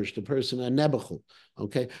impoverished, a person, a nebuchal.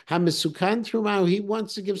 Okay. Hamisukan truma, he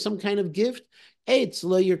wants to give some kind of gift. He's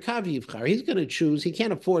going to choose, he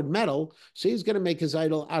can't afford metal, so he's going to make his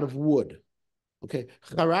idol out of wood. Okay.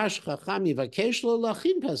 And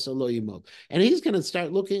he's going to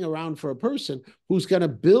start looking around for a person who's going to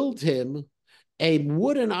build him a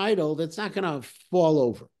wooden idol that's not going to fall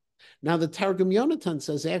over. Now, the Targum Yonatan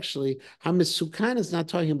says actually, Hamisukan is not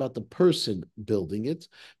talking about the person building it,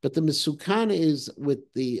 but the Misukan is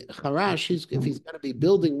with the Harash. If he's going to be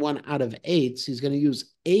building one out of eights, he's going to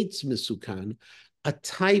use eights Misukan, a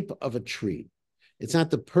type of a tree. It's not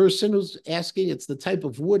the person who's asking, it's the type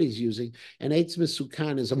of wood he's using. And eights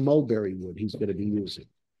Misukan is a mulberry wood he's going to be using.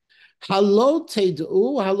 Halo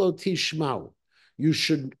tedu, halo tishmau. You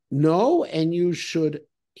should know and you should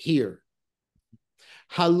hear.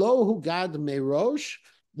 Halo hugad merosh.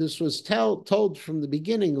 This was told from the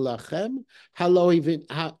beginning. Lachem halo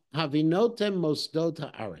havinotem mosdot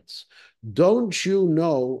haaretz. Don't you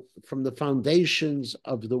know from the foundations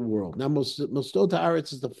of the world? Now, mosdot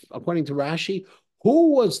haaretz is according to Rashi.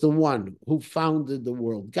 Who was the one who founded the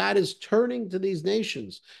world? God is turning to these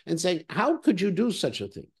nations and saying, "How could you do such a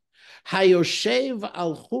thing?" Hayoshev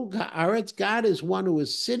al chug haaretz. God is one who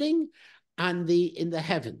is sitting in the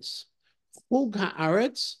heavens. Chug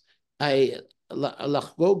haaretz,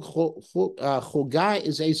 chuga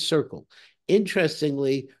is a circle.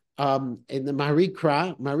 Interestingly, in the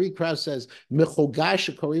Marikra says mechuga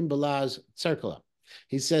shekorim balaz tzarkala.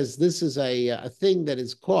 He says this is a thing that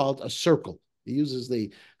is called a circle. He uses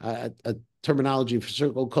the a terminology for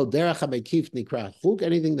circle called derech hamekif nikra chug.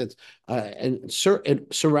 Anything that's and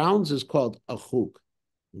surrounds is called a chug.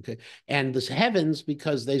 Okay, and the heavens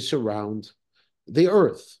because they surround the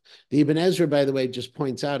earth. The Ibn Ezra, by the way, just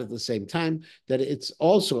points out at the same time that it's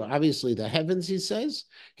also obviously the heavens, he says.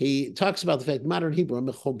 He talks about the fact modern Hebrew,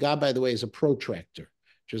 mechoga, by the way, is a protractor,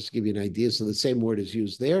 just to give you an idea. So the same word is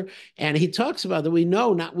used there. And he talks about that we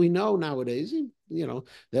know nowadays,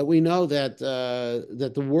 that we know that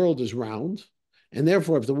the world is round. And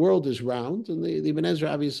therefore, if the world is round, and the Ibn Ezra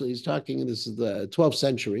obviously is talking, and this is the 12th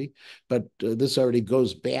century, but this already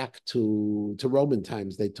goes back to Roman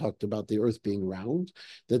times. They talked about the earth being round,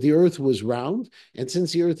 that the earth was round. And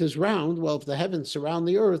since the earth is round, well, if the heavens surround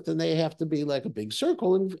the earth, then they have to be like a big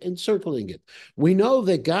circle encircling it. We know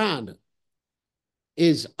that God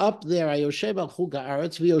is up there, and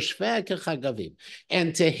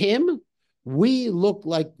to him, we look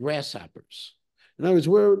like grasshoppers. In other words,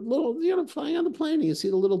 we're little, flying on the plane. You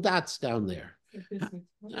see the little dots down there.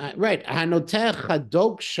 Right.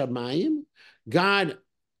 God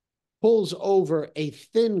pulls over a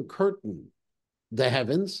thin curtain, the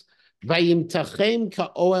heavens, and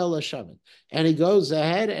he goes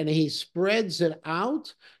ahead and he spreads it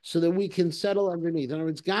out so that we can settle underneath. In other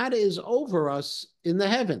words, God is over us in the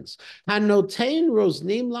heavens. God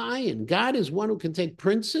is one who can take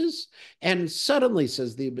princes and suddenly,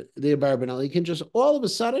 says the Abarbanel, he can just all of a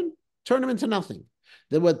sudden turn them into nothing.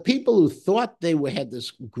 That what people who thought they had this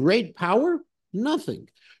great power, nothing.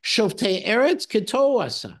 Shoftei eretz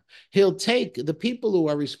ketoasa. He'll take the people who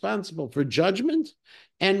are responsible for judgment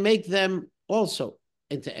and make them also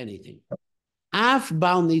into anything. Af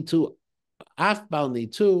bal nitu,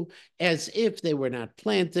 as if they were not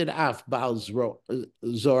planted. Af bal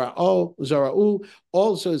zora'u,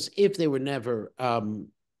 also as if they were never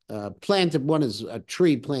planted. One is a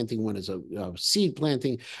tree planting, one is a seed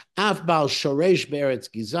planting. Af bal shoresh be'eretz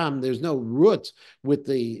gizam. There's no root with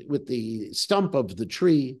the stump of the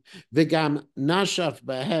tree. V'gam nashaf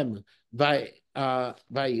bahem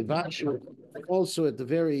vayivashu. Also at the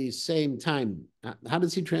very same time. How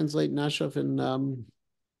does he translate nashaf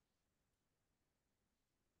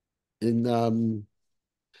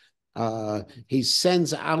he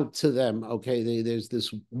sends out to them, okay, there's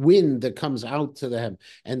this wind that comes out to them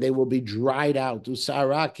and they will be dried out.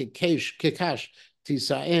 Usara kikash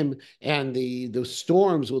tisaim, and the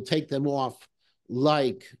storms will take them off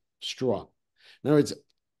like straw. In other words,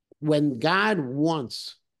 when God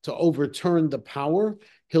wants to overturn the power,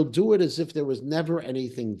 he'll do it as if there was never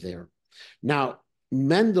anything there. Now,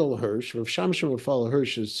 Mendel Hirsch, Rav Shamshon Raphael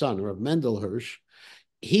Hirsch's son, Rav Mendel Hirsch,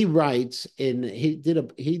 he writes he did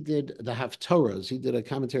the Haftorahs. He did a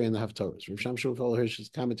commentary on the Haftorahs. Rav Shamshon Raphael Hirsch's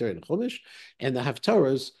commentary on Chumash, and the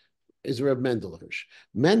Haftorahs is Rav Mendel Hirsch.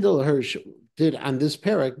 Mendel Hirsch did on this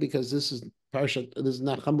parak because this is Parshat. This is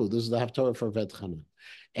not Chamud. This is the Haftorah for Vet Chana,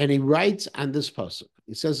 and he writes on this pasuk.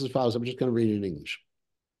 He says as follows. I'm just going to read it in English.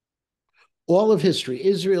 All of history,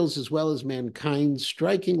 Israel's as well as mankind,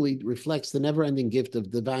 strikingly reflects the never-ending gift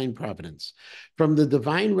of divine providence. From the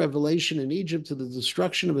divine revelation in Egypt to the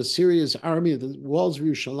destruction of Assyria's army of the walls of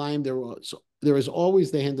Yerushalayim, there is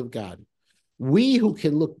always the hand of God. We who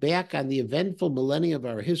can look back on the eventful millennia of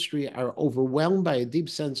our history are overwhelmed by a deep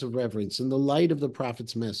sense of reverence in the light of the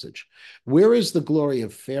prophet's message. Where is the glory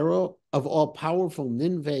of Pharaoh, of all-powerful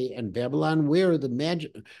Nineveh and Babylon? Where the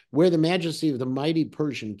majesty of the mighty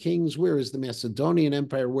Persian kings? Where is the Macedonian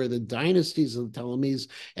Empire? Where the dynasties of the Ptolemies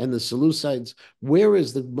and the Seleucids? Where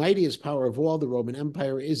is the mightiest power of all, the Roman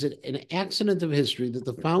Empire? Is it an accident of history that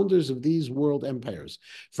the founders of these world empires,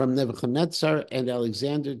 from Nebuchadnezzar and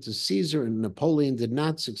Alexander to Caesar and Napoleon, did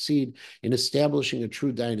not succeed in establishing a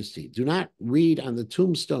true dynasty? Do not read on the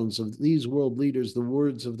tombstones of these world leaders the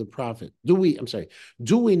words of the prophet. Do we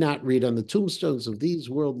not read on the tombstones of these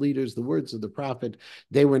world leaders the words of the prophet?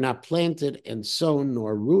 They were not planted and sown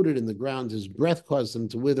nor rooted in the ground. His breath caused them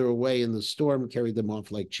to wither away, and the storm carried them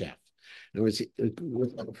off like chaff. In other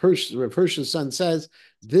words, Rav Hirsch's son says,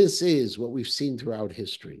 this is what we've seen throughout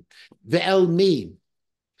history. Ve'el mi,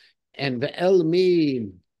 and ve'el mi,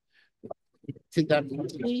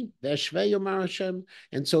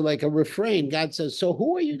 and so like a refrain, God says, so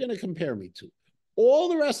who are you going to compare me to? All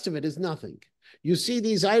the rest of it is nothing. You see,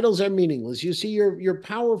 these idols are meaningless. You see your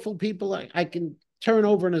powerful people I can turn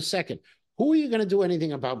over in a second. Who are you going to do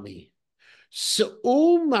anything about me? So,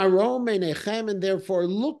 and therefore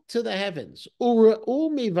look to the heavens,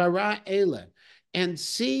 and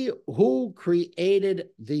see who created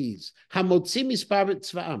these.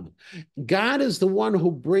 God is the one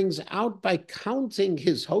who brings out by counting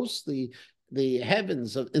his hosts, the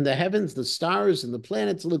heavens, in the heavens, the stars and the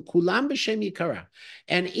planets,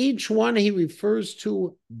 and each one he refers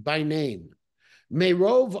to by name.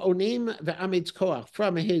 Merov onim ve'amitz koach,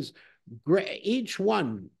 from his each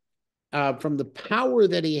one, from the power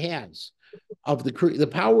that he has, of the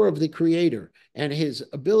power of the Creator and his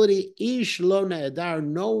ability. Ish lo ne'adar,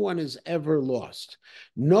 no one is ever lost.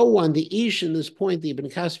 No one. The ish in this point, the Ibn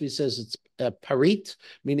Kasvi says it's a parit,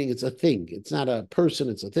 meaning it's a thing. It's not a person,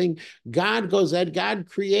 it's a thing. God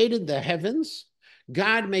created the heavens.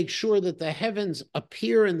 God makes sure that the heavens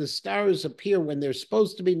appear and the stars appear when they're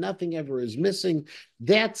supposed to be. Nothing ever is missing.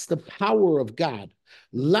 That's the power of God.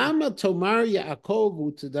 Lama tomar Yaakov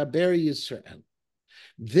u'tedaber Yisrael.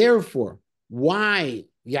 Therefore, why,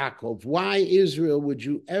 Yaakov, why Israel would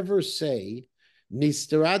you ever say,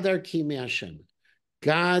 Nistaradar ki me'Hashem?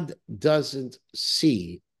 God doesn't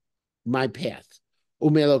see my path.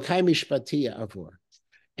 Umelokai mishpati avor.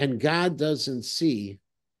 And God doesn't see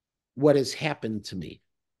what has happened to me.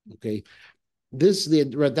 Okay. The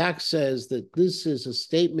Radak says that this is a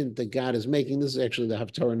statement that God is making. This is actually the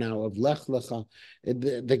Haftarah now of Lech Lecha.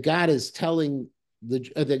 The God is telling,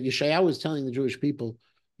 that Yeshayahu is telling the Jewish people,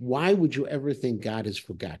 why would you ever think God has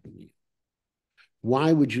forgotten you?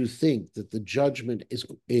 Why would you think that the judgment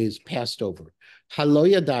is passed over? Halo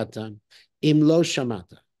yadata, im lo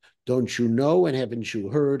shamata. Don't you know and haven't you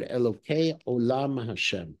heard? Elokei olam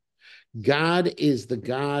Hashem. God is the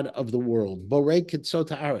God of the world. Borei kitzot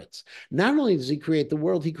haaretz. Not only does he create the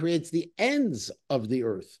world, he creates the ends of the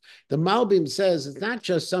earth. The Malbim says it's not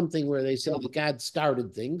just something where they say that God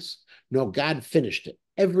started things. No, God finished it.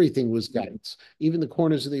 Everything was God's, even the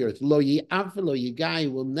corners of the earth. Lo yi'af lo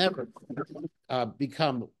yigai will never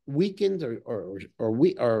become weakened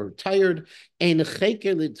or tired. Ein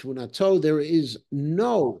cheker litvunato. There is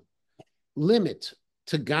no limit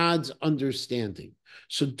to God's understanding.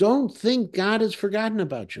 So don't think God has forgotten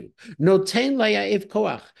about you. Notein laya'if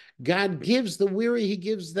koach. God gives the weary, he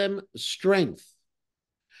gives them strength.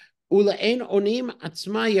 Ula'en onim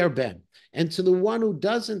atzma yarbem. And to the one who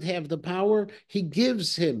doesn't have the power, he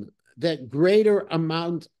gives him that greater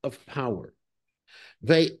amount of power.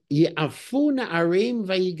 Ve'yafu na'arim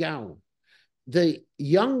vayigau. The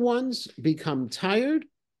young ones become tired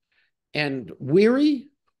and weary.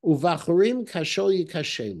 Uvachurim kashol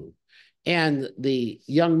yikashelu. And the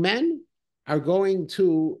young men are going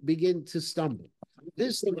to begin to stumble.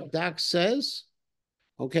 This, the Doc says,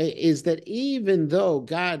 okay, is that even though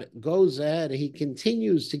God goes ahead, he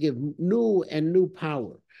continues to give new and new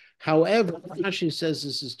power. However, Rashi says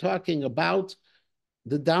this is talking about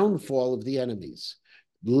the downfall of the enemies.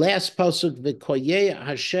 Last pasuk, v'koyeh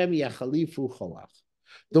Hashem yachalifu choach.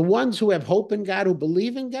 The ones who have hope in God, who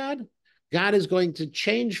believe in God, God is going to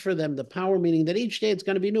change for them the power, meaning that each day it's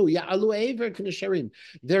going to be new. Ya'alu ever k'nesharim.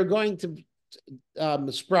 They're going to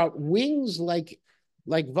sprout wings like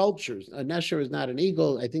vultures. A nesher is not an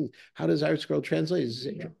eagle. I think, how does our scroll translate?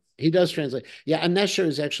 He does translate. Yeah, a nesher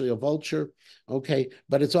is actually a vulture. Okay,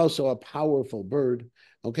 but it's also a powerful bird.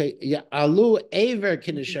 Okay, yeah, alu aver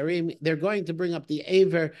kinesharim. They're going to bring up the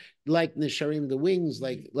aver like nisharim, the wings,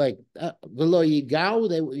 like velo yigau.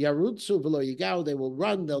 They yarutsu velo yigau. They will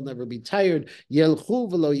run. They'll never be tired.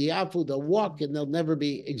 Yelchu velo yafu. They'll walk and they'll never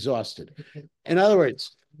be exhausted. In other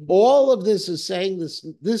words, all of this is saying this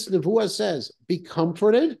nevuah says, be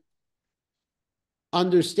comforted,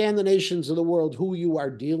 understand the nations of the world who you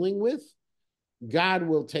are dealing with. God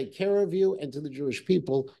will take care of you, and to the Jewish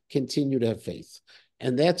people, continue to have faith.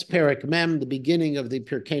 And that's Perek Mem, the beginning of the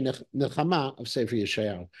Pirkei Nechama of Sefer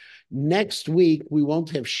Yeshayahu. Next week, we won't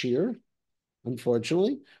have Shir,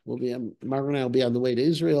 unfortunately. Margaret and I will be on the way to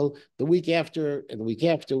Israel. The week after and the week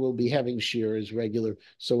after, we'll be having Shir as regular.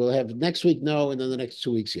 So we'll have next week, no, and then the next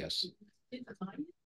 2 weeks, yes.